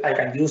model. I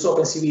can use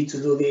OpenCV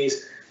to do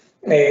this.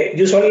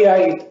 Usually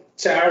I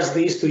charge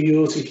this to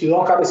use. If you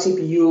don't have a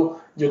CPU,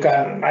 you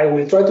can. I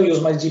will try to use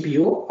my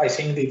GPU. I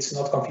think it's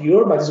not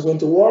configured, but it's going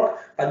to work.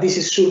 But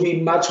this should be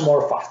much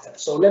more faster.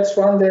 So let's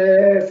run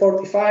the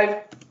 45.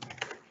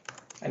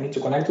 I need to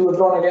connect to the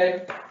drone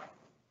again.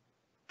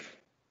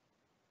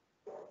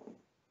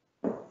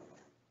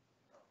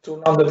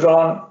 Turn on the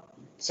drone,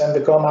 send the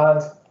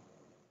command,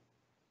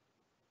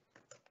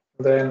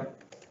 then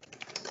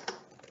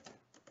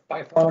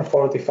Python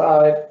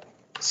 45,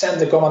 send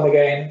the command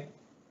again.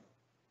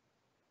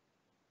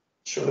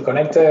 Should be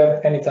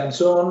connected anytime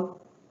soon.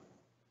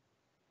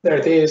 There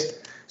it is.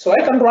 So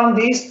I can run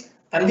this,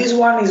 and this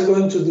one is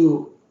going to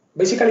do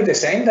basically the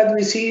same that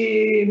we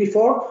see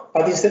before,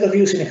 but instead of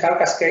using a hard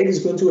cascade, it's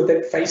going to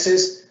detect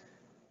faces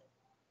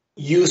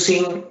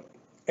using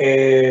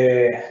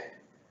a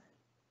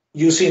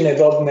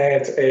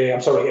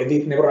a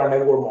deep neural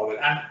network model.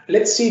 And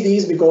let's see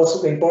this, because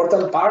the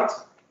important part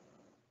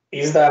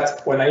is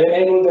that when I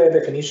enable the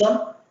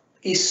definition,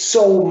 it's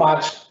so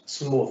much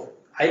smooth.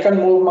 I can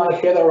move my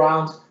head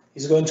around.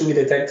 It's going to be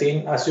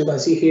detecting, as you can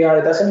see here.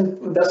 It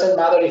doesn't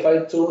matter if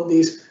I turn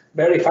this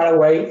very far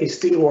away, it's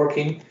still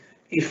working.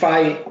 If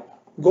I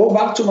go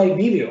back to my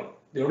video,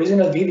 the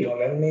original video,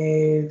 let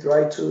me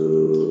try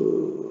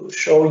to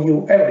show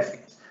you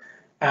everything.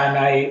 And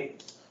I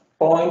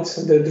point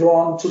the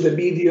drone to the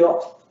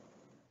video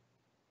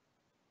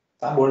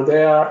somewhere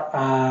there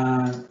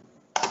and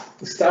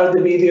start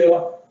the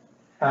video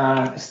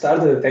and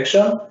start the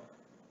detection.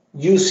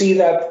 You see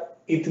that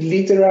it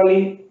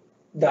literally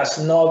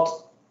does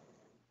not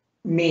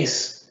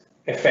miss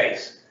a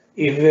face.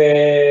 If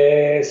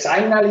the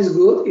signal is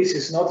good,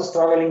 it's not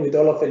struggling with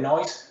all of the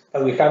noise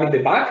that we have in the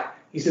back,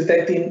 it's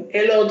detecting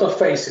a lot of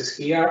faces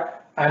here,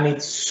 and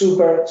it's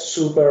super,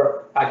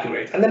 super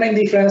accurate. And the main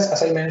difference,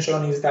 as I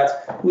mentioned, is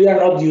that we are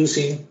not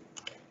using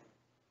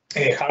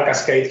a hard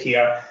cascade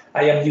here.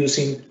 I am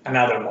using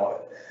another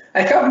model.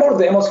 I have more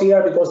demos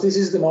here because this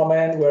is the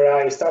moment where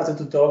I started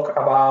to talk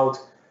about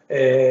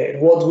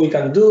what we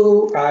can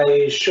do.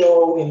 I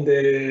show in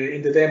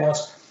the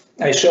demos,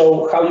 I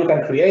show how you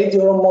can create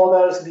your own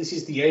models. This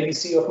is the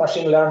ABC of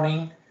machine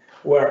learning,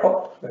 where,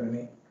 let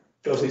me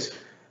close this.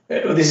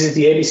 This is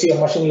the ABC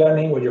of machine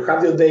learning, where you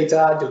have your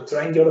data, you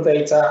train your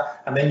data,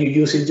 and then you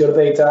use your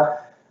data.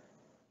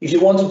 If you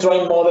want to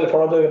train model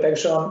for auto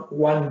detection,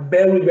 one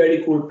very,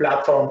 very cool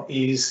platform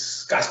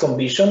is Custom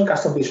Vision.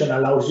 Custom Vision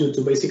allows you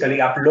to basically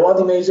upload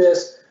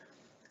images,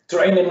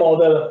 train a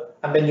model,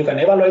 and then you can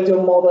evaluate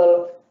your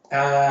model.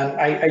 And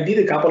I did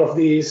a couple of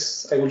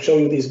these. I will show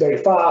you this very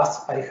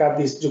fast. I have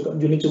this.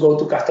 You need to go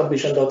to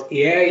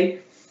customvision.ea.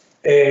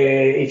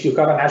 If you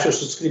have an Azure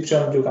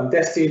subscription, you can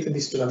test it.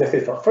 You can test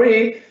it for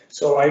free.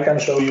 So I can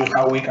show you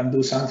how we can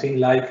do something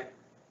like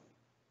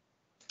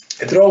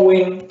a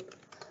drawing.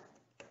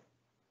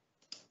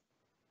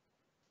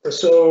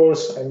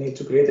 Resource, I need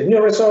to create a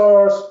new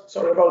resource.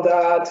 Sorry about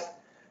that.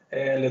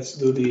 Let's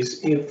do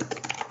this if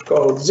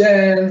code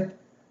gen,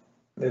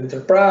 the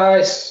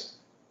enterprise.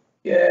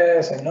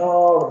 Yes, I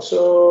know,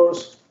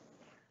 resource.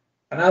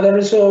 Another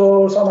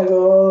resource, oh my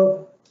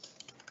God.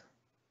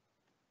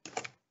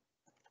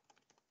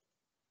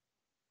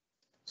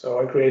 So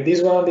I create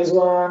this one.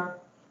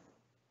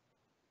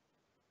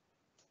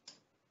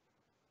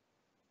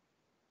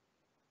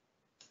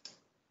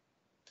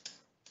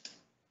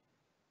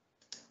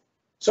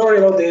 Sorry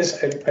about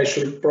this, I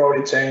should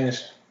probably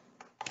change.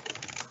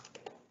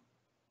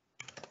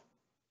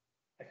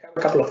 I have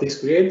a couple of these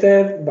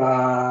created,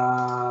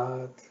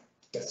 but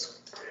let's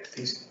create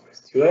this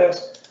in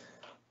US.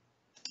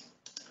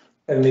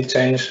 Let me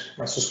change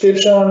my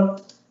subscription.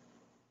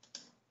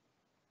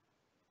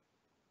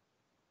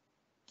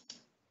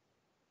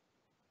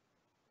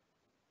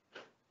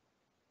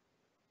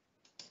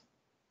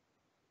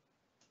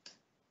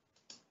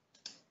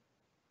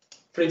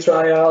 Free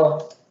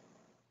trial.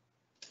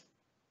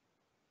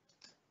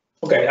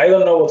 Okay, I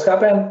don't know what's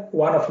happened.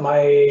 One of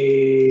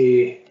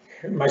my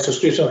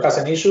subscription has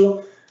an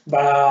issue,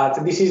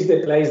 but this is the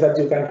place that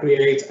you can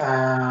create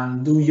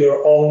and do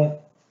your own.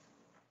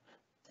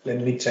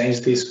 Let me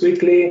change this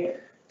quickly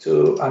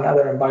to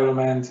another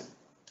environment.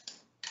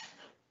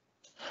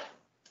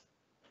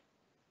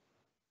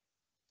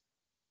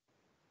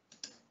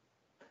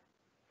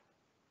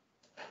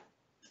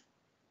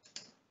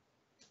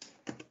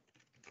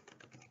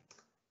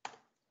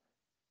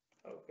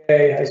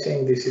 Okay, I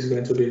think this is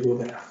going to be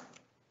good enough.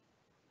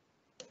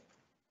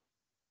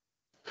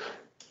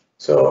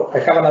 So I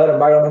have another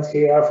environment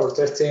here for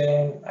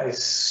testing. I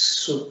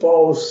think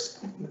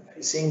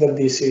that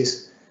this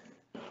is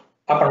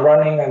up and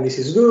running and this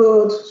is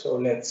good. So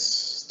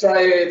let's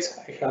try it.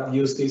 I have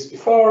used this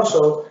before.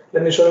 So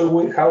let me show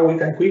you how we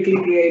can quickly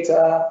create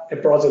a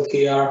project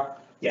here.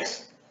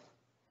 Yes.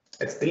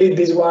 Let's delete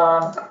this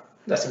one,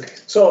 just in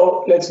case.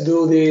 So let's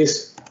do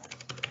this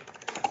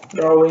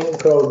drawing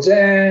code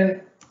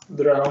gen,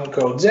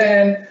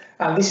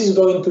 and this is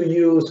going to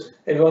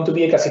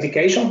be a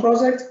classification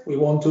project. We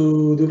want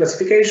to do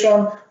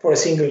classification for a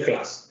single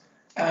class.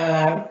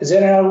 And the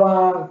general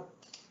one,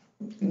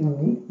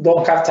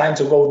 don't have time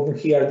to go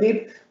here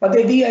deep, but the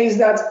idea is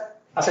that,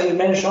 as I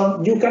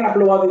mentioned, you can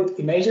upload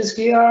images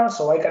here.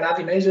 So I can add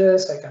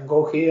images. I can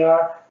go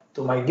here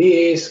to my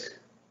disk.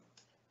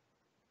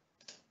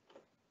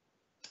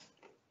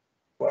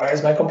 Where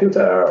is my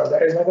computer?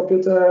 There is my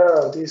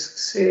computer. Disk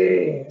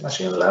C,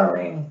 machine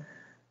learning,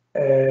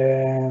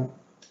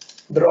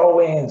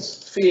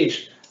 drawings,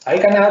 fish. I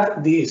can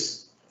add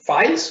these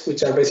files,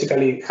 which are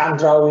basically hand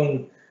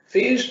drawing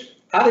fish.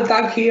 Add a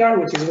tag here,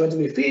 which is going to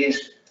be fish,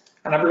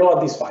 and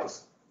upload these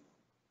files.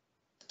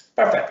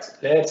 Perfect.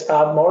 Let's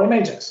add more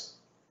images.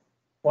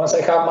 Once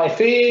I have my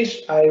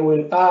fish, I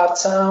will add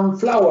some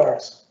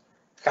flowers.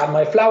 Have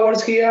my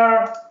flowers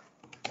here.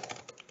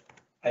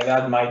 I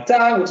add my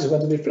tag, which is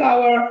going to be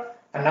flower,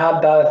 and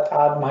add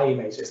my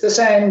images. The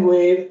same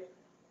with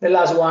the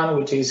last one,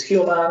 which is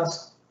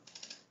humans,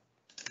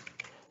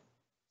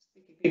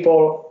 sticky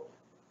people.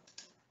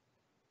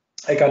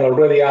 I can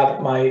already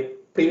add my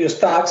previous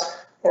tags,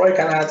 or I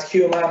can add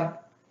human,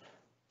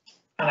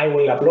 and I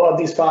will upload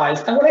these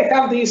files. And when I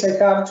have this, I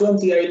have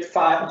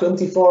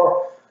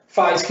 24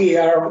 files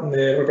here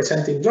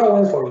representing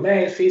drawings for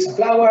image, fish, and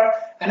flower,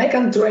 and I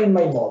can train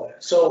my model.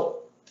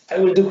 So I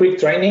will do quick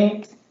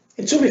training.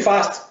 It should be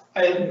fast.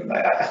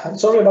 I'm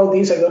sorry about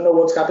this. I don't know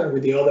what's happened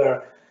with the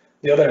other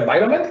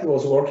environment. It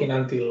was working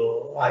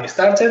until I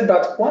started,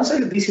 but once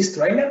this is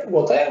trained,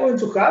 what I'm going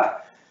to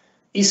have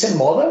is a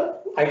model.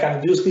 I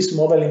can use this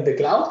model in the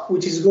cloud,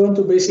 which is going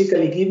to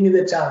basically give me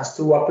the chance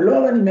to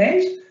upload an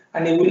image,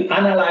 and it will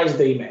analyze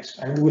the image.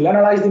 And it will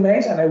analyze the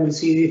image, and I will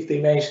see if the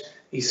image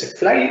is a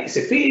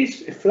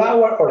fish, a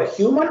flower, or a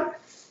human.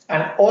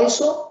 And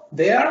also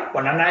there,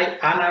 when I'm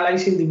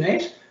analyzing the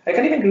image, I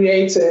can even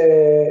create,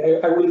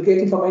 I will get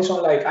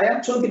information like, I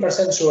am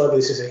 20% sure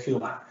this is a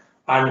human,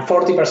 and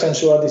 40%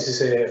 sure this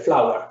is a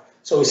flower.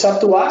 So it's up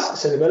to us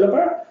as a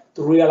developer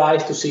to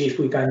realize, to see if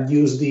we can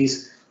use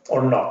this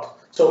or not.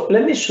 So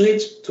let me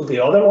switch to the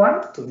other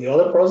one, to the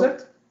other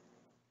project,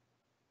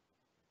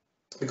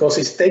 because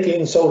it's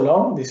taking so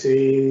long. This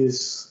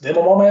is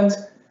demo moment.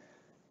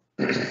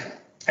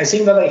 I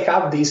think that I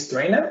have this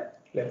trained.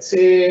 Let's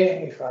see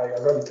if I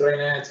already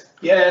trained it.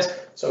 Yes,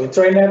 so we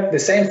trained it the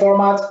same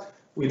format,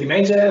 with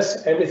images,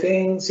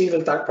 everything,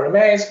 single tag per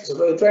image, so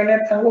go to train it,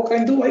 and what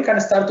can I do? I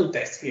can start to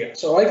test here.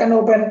 So I can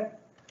open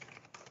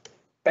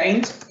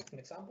Paint, an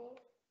example.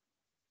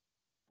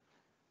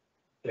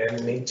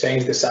 Let me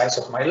change the size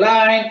of my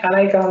line, and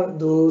I can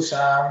do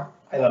some,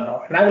 I don't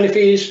know, an ugly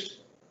fish,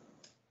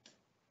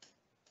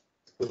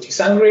 which is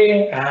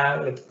angry,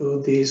 and let's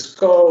put this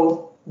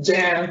code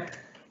gen,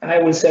 and I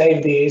will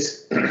save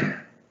this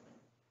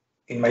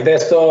in my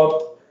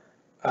desktop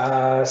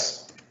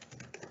as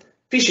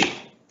fishy.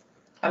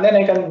 And then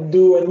I can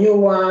do a new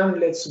one.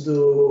 Let's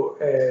do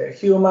a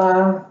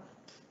human,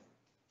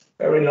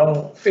 very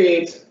long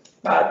feet,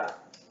 but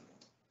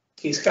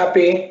he's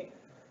happy.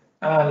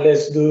 And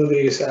let's do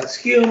this as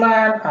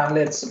human. And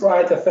let's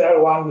write a third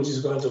one, which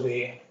is going to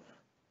be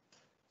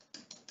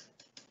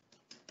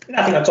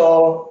nothing at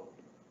all.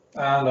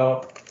 And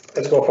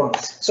let's go for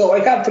this. So I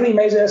have 3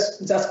 images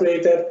just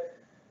created.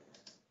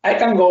 I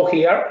can go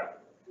here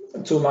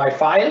to my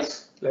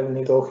files. Let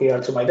me go here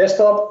to my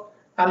desktop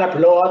and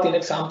upload, in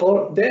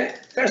example, the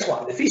first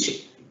one, the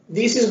fishy.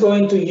 This is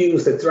going to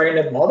use the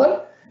trained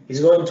model.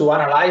 It's going to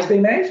analyze the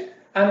image.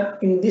 And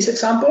in this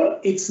example,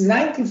 it's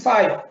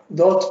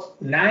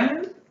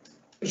 95.9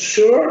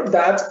 sure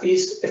that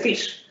is a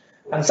fish.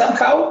 And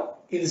somehow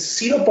it's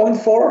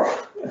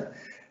 0.4.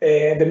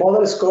 The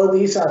model scored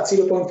this at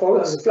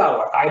 0.4 as a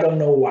flower. I don't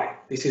know why.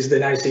 This is the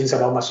nice things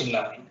about machine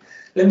learning.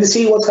 Let me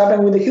see what's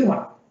happened with the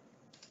human.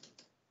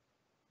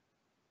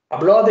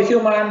 Upload the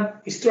human,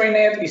 is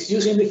trained, is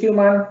using the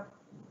human.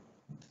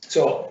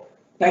 So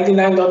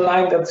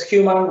 99.9, that's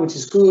human, which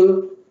is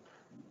cool.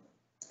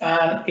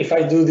 And if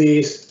I do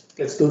this,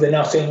 let's do the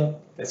nothing.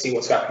 Let's see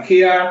what's happening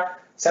here.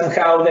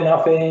 Somehow the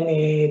nothing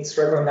is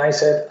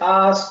recognized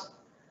as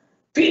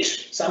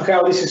fish.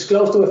 Somehow this is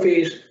close to a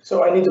fish,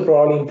 so I need to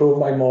probably improve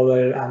my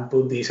model and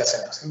put this as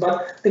a nothing.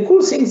 But the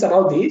cool things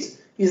about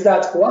this is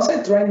that once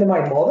I train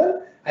my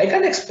model, I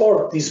can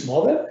export this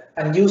model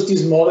and use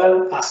this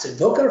model as a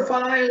Docker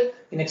file.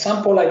 In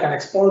example, I can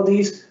export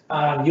this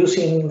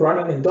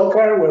running in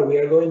Docker, where we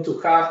are going to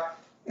have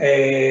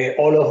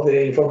all of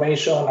the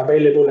information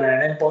available on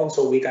an endpoint,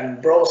 so we can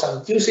browse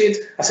and use it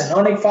as an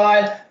ONIC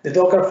file. The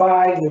Docker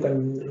file, you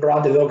can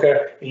run the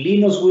Docker in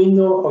Linux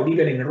window or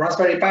even in a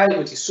Raspberry Pi,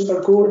 which is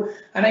super cool.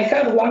 And I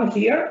have one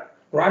here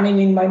running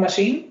in my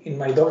machine, in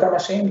my Docker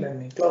machine. Let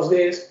me close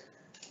this,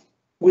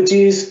 which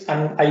is,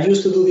 and I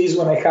used to do this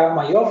when I have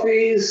my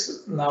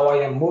office. Now I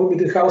am moving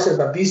between houses,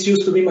 but this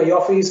used to be my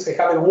office. I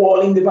have a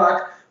wall in the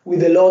back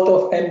with a lot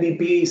of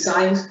MVP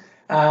signs.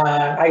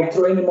 I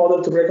train a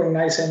model to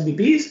recognize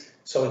MVPs.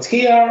 So it's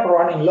here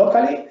running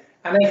locally.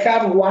 And I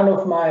have one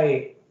of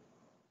my,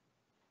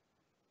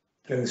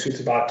 let me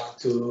switch back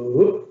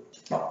to,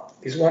 no,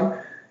 this one.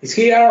 It's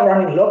here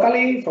running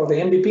locally for the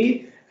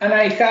MVP. And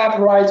I have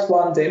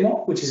one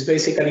demo, which is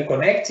basically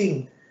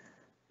connecting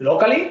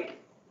locally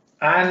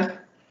and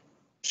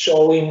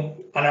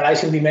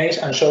analyzing the image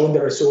and showing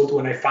the result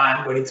when it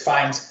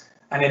finds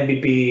an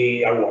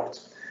MVP award.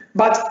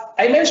 But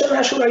I mentioned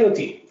Azure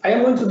IoT. I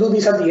am going to do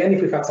this at the end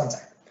if we have some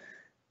time.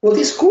 What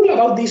is cool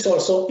about this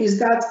also is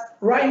that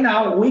right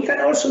now we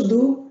can also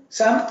do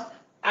some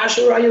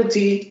Azure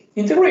IoT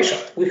integration.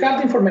 We have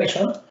the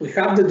information, we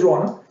have the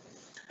drone,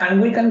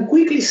 and we can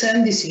quickly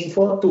send this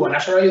info to an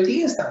Azure IoT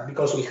instance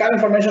because we have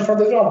information from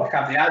the drone. We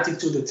have the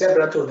altitude, the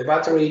temperature, the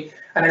battery,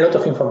 and a lot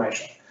of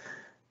information.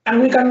 And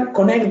we can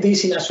connect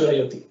this in Azure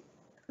IoT.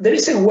 There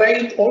is a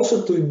way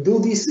also to do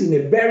this in a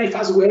very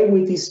fast way,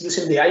 which is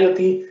using the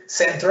IoT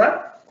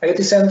Central.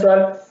 IoT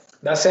Central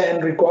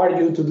doesn't require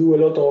you to do a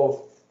lot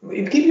of,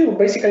 it gives you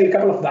basically a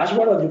couple of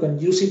dashboards that you can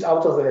use it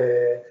out of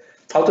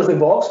the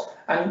box.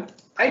 And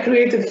I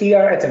created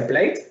here a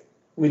template,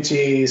 which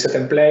is a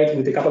template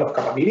with a couple of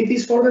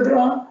capabilities for the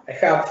drone. I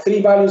have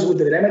 3 values with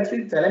the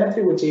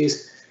telemetry, which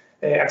is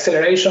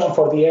acceleration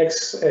for the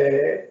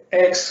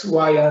X,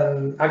 Y,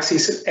 and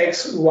axis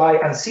X, Y,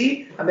 and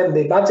Z, and then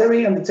the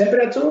battery and the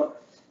temperature.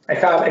 I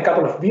have a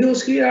couple of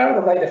views here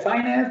that I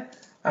defined,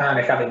 and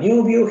I have a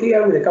new view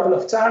here with a couple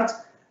of charts,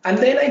 and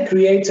then I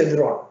create a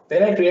drone.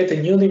 Then I create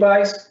a new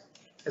device.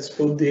 Let's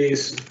put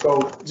this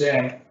code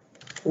Gen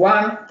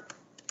 1.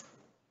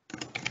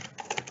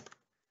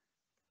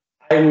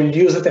 I will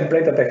use the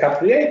template that I have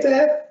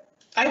created.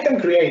 I can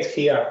create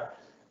here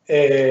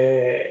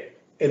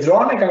a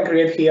drone, I can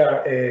create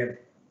here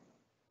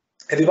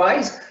a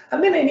device,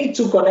 and then I need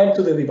to connect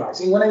to the device.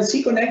 And when I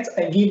see connect,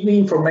 I give me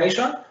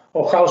information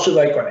of how should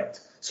I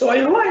connect. So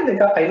I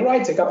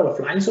write a couple of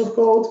lines of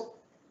code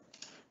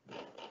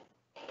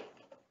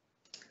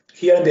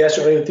here in the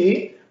Azure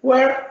IoT,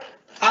 where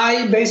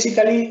I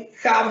basically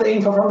have the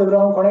info from the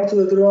drone, connect to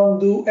the drone,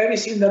 do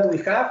everything that we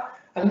have,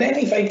 and then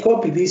if I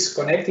copy this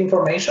connect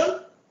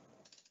information,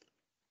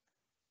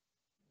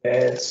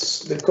 it's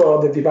the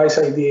code, the device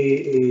ID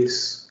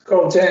is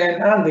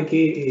CodeGen, and the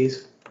key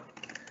is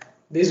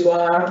this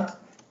one.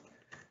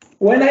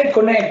 When I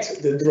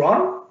connect the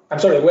drone,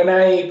 when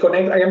I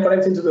am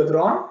connecting to the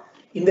drone,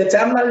 in the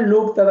terminal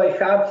loop that I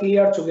have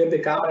here to get the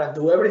camera and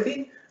do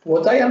everything,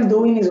 what I am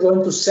doing is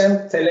going to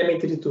send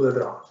telemetry to the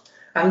drone.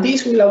 And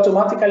this will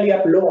automatically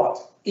upload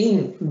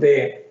in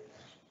the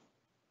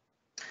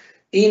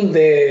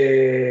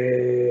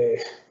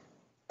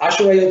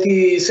Azure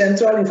IoT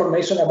Central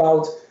information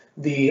about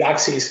the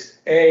axis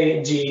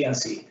A, G, and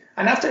C.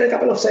 And after a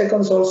couple of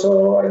seconds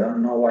also, I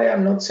don't know why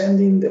I'm not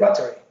sending the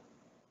battery.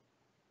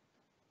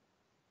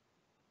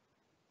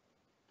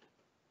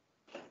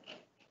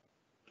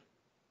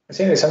 I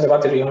think I sent the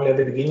battery only at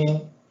the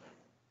beginning.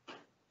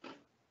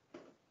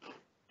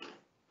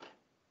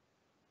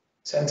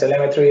 Send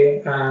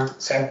telemetry and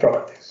send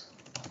properties.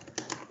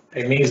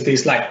 I missed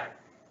this line.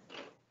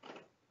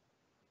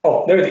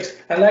 Oh, there it is.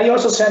 And I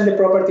also send the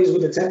properties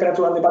with the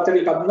temperature and the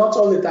battery, but not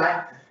all the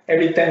time,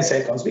 every 10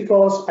 seconds,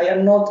 because I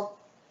am not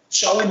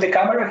showing the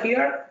camera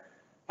here.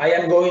 I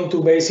am going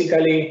to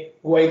basically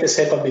wait a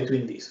second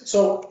between these.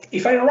 So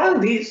if I run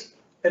this,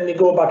 let me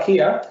go back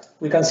here.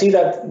 We can see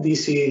that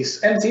this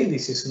is empty.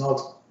 This is not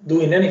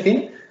doing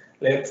anything.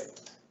 Let's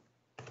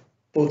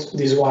put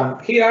this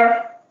one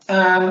here.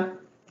 And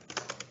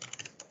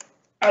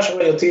Azure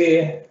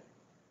IoT,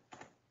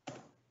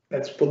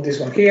 let's put this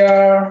one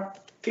here,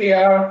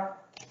 clear.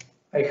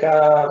 I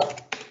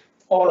have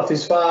all of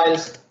these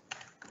files.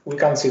 We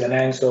can't see the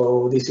name,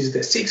 so this is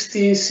the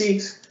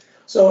 66.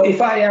 So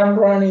if I am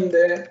running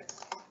the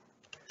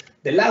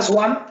last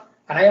one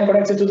and I am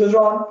connected to the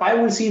drone, I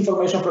will see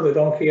information from the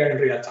drone here in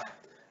real time.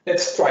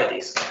 Let's try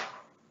this.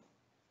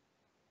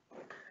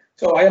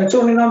 So I am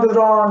turning on the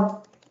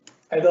drone.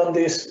 I've done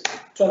this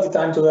 20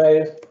 times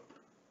today.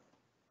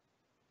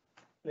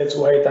 Let's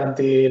wait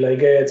until I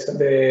get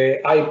the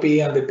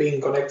IP and the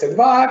ping connected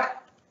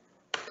back.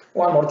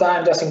 One more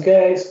time, just in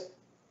case.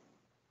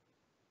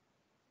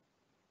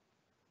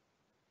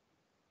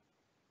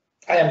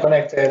 I am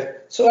connected,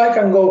 so I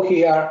can go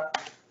here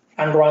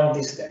and run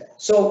this demo.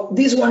 So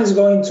this one is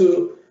going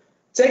to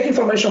take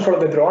information from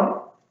the drone,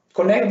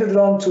 connect the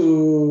drone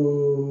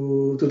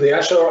to the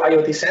Azure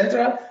IoT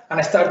Central, and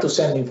I start to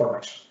send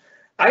information.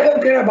 I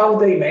don't care about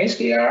the image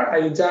here.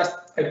 I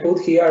put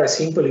here a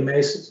simple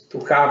image to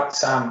have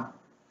something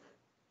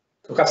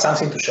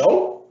to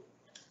show,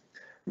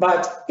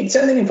 but it's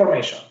sending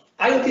information.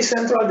 IoT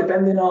Central,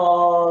 depending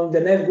on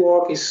the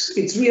network,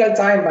 it's real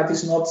time, but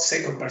it's not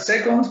second per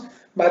second.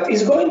 But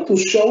it's going to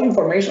show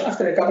information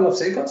after a couple of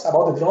seconds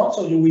about the drone.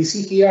 So you will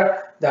see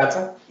here that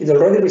it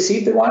already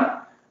received the one.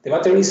 The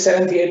battery is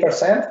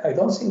 78%. I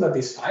don't think that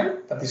is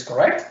fine. That is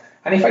correct.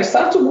 And if I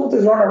start to move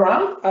the drone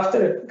around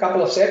after a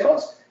couple of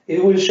seconds,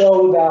 it will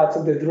show that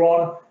the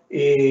drone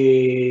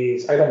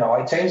is, I don't know,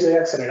 I changed the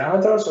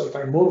accelerometer. So if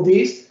I move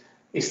this,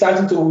 will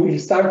start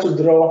to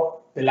draw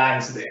the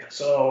lines there.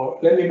 So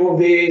let me move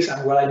this,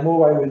 and while I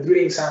move, I will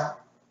drink some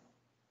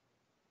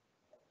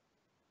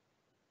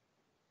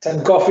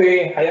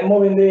coffee. I am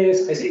moving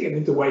this. I think I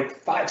need to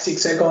wait 5-6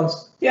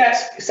 seconds.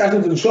 Yes, it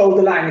started to show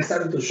the line. It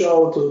started to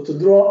show, to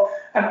draw.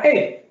 And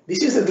hey,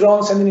 this is the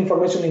drone sending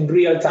information in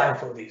real time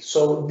for this.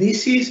 So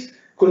this is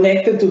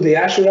connected to the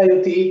Azure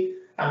IoT,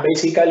 and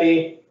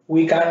basically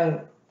we can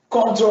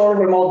control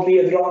remotely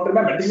a drone.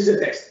 Remember, this is a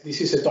test.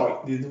 This is a toy.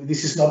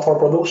 This is not for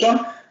production,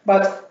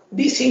 but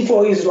this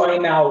info is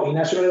right now in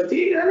Azure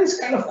IoT, and it's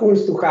kind of cool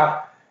to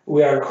have.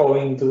 We are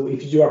going to,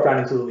 if you are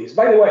planning to do this.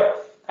 By the way,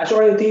 Azure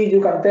IoT,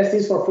 you can test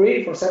this for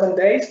free for 7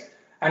 days,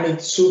 and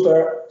it's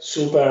super,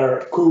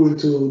 super cool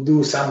to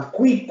do some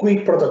quick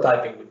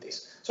prototyping with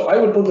this. So I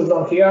will put the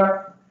drone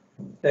here.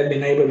 Let me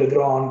enable the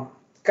drone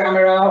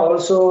camera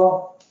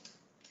also.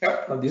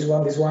 Yep, not this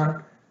one, this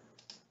one.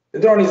 The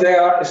drone is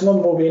there, it's not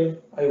moving.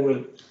 I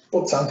will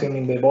put something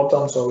in the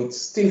bottom so it's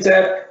still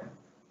there,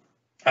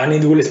 and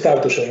it will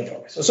start to show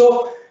information.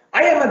 So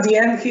I am at the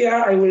end here.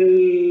 I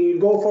will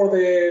go for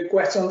the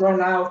question right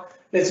now.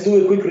 Let's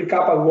do a quick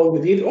recap of what we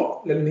did.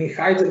 Oh, let me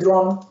hide the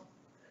drone.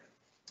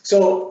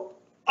 So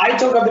I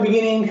talked at the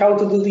beginning how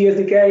to do the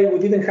SDK. We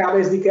didn't have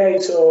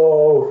SDK,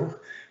 so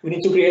we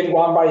need to create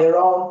one by your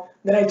own.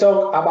 Then I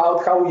talked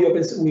about how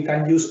we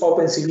can use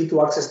OpenCV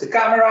to access the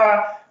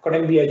camera,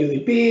 connect via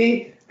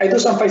UDP. I do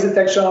some face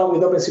detection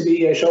with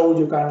OpenCV. I showed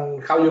you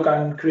how you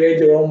can create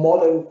your own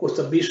model,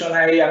 custom vision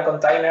area and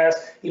containers,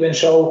 even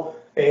show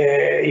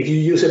if you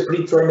use a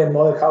pre-trained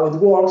model how it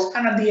works.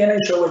 And at the end, I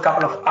show a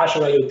couple of Azure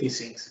IoT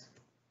things.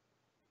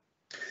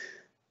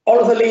 All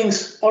of the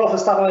links, all of the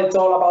stuff that I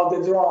told about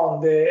the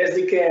drone, the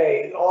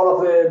SDK, all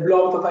of the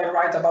blog that I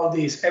write about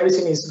this,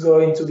 everything is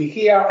going to be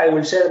here. I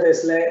will share the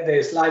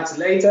slides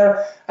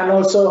later. And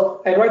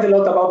also, I write a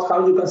lot about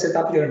how you can set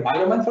up your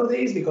environment for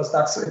this, because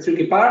that's a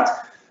tricky part.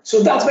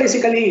 So that's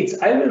basically it.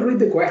 I will read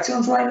the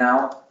questions right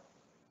now.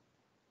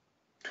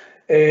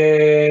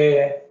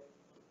 I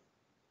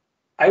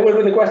will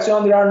read the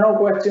question. There are no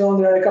questions.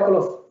 There are a couple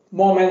of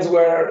moments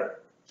where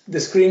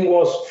the screen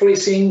was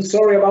freezing.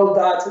 Sorry about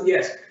that.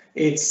 Yes.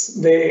 It's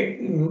the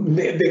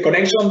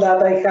connection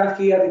that I have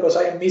here, because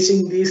I am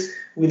missing this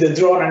with the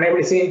drone and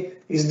everything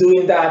is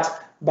doing that,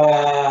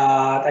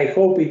 but I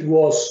hope it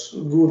was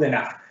good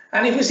enough.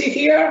 And if you see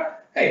here,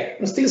 hey,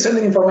 I'm still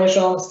sending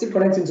information, still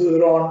connecting to the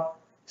drone,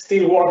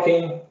 still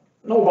working,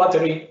 no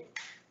battery,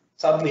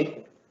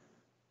 sadly.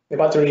 The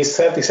battery is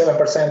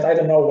 37%. I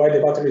don't know why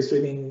the battery is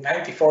reading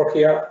 94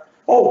 here.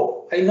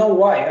 Oh, I know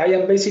why. I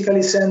am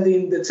basically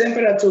sending the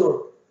temperature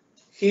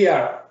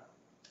here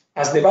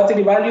as the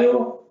battery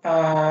value,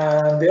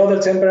 and the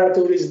other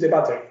temperature is the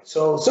battery.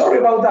 So sorry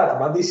about that,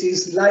 but this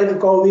is live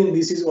coding.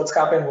 This is what's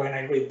happened when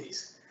I read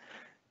this.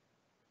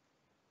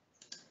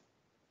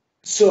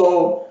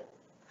 So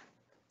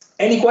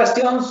any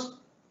questions?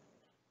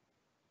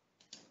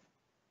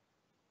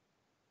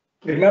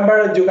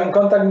 Remember, you can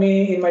contact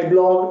me in my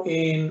blog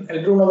in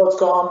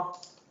elbruno.com.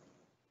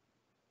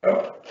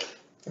 Oh,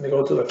 let me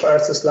go to the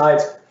first slide.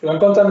 You can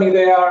contact me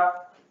there.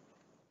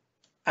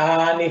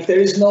 And if there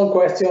is no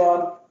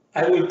question,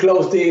 I will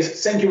close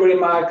this. Thank you very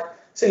much.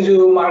 Thank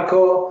you,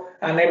 Marco,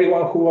 and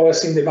everyone who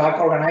was in the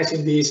back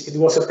organizing this. It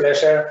was a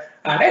pleasure.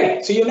 And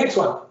hey, see you next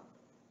one.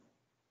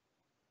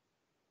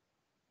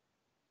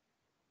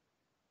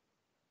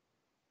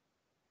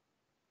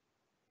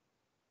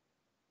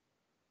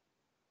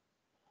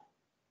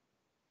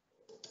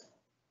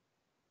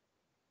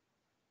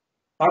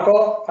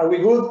 Marco, are we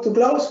good to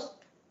close?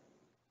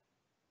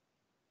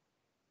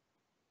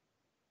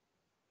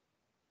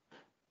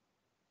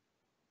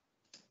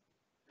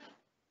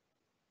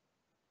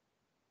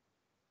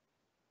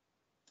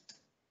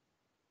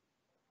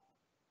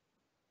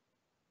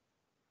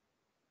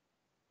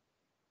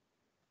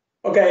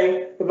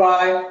 Okay,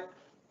 goodbye.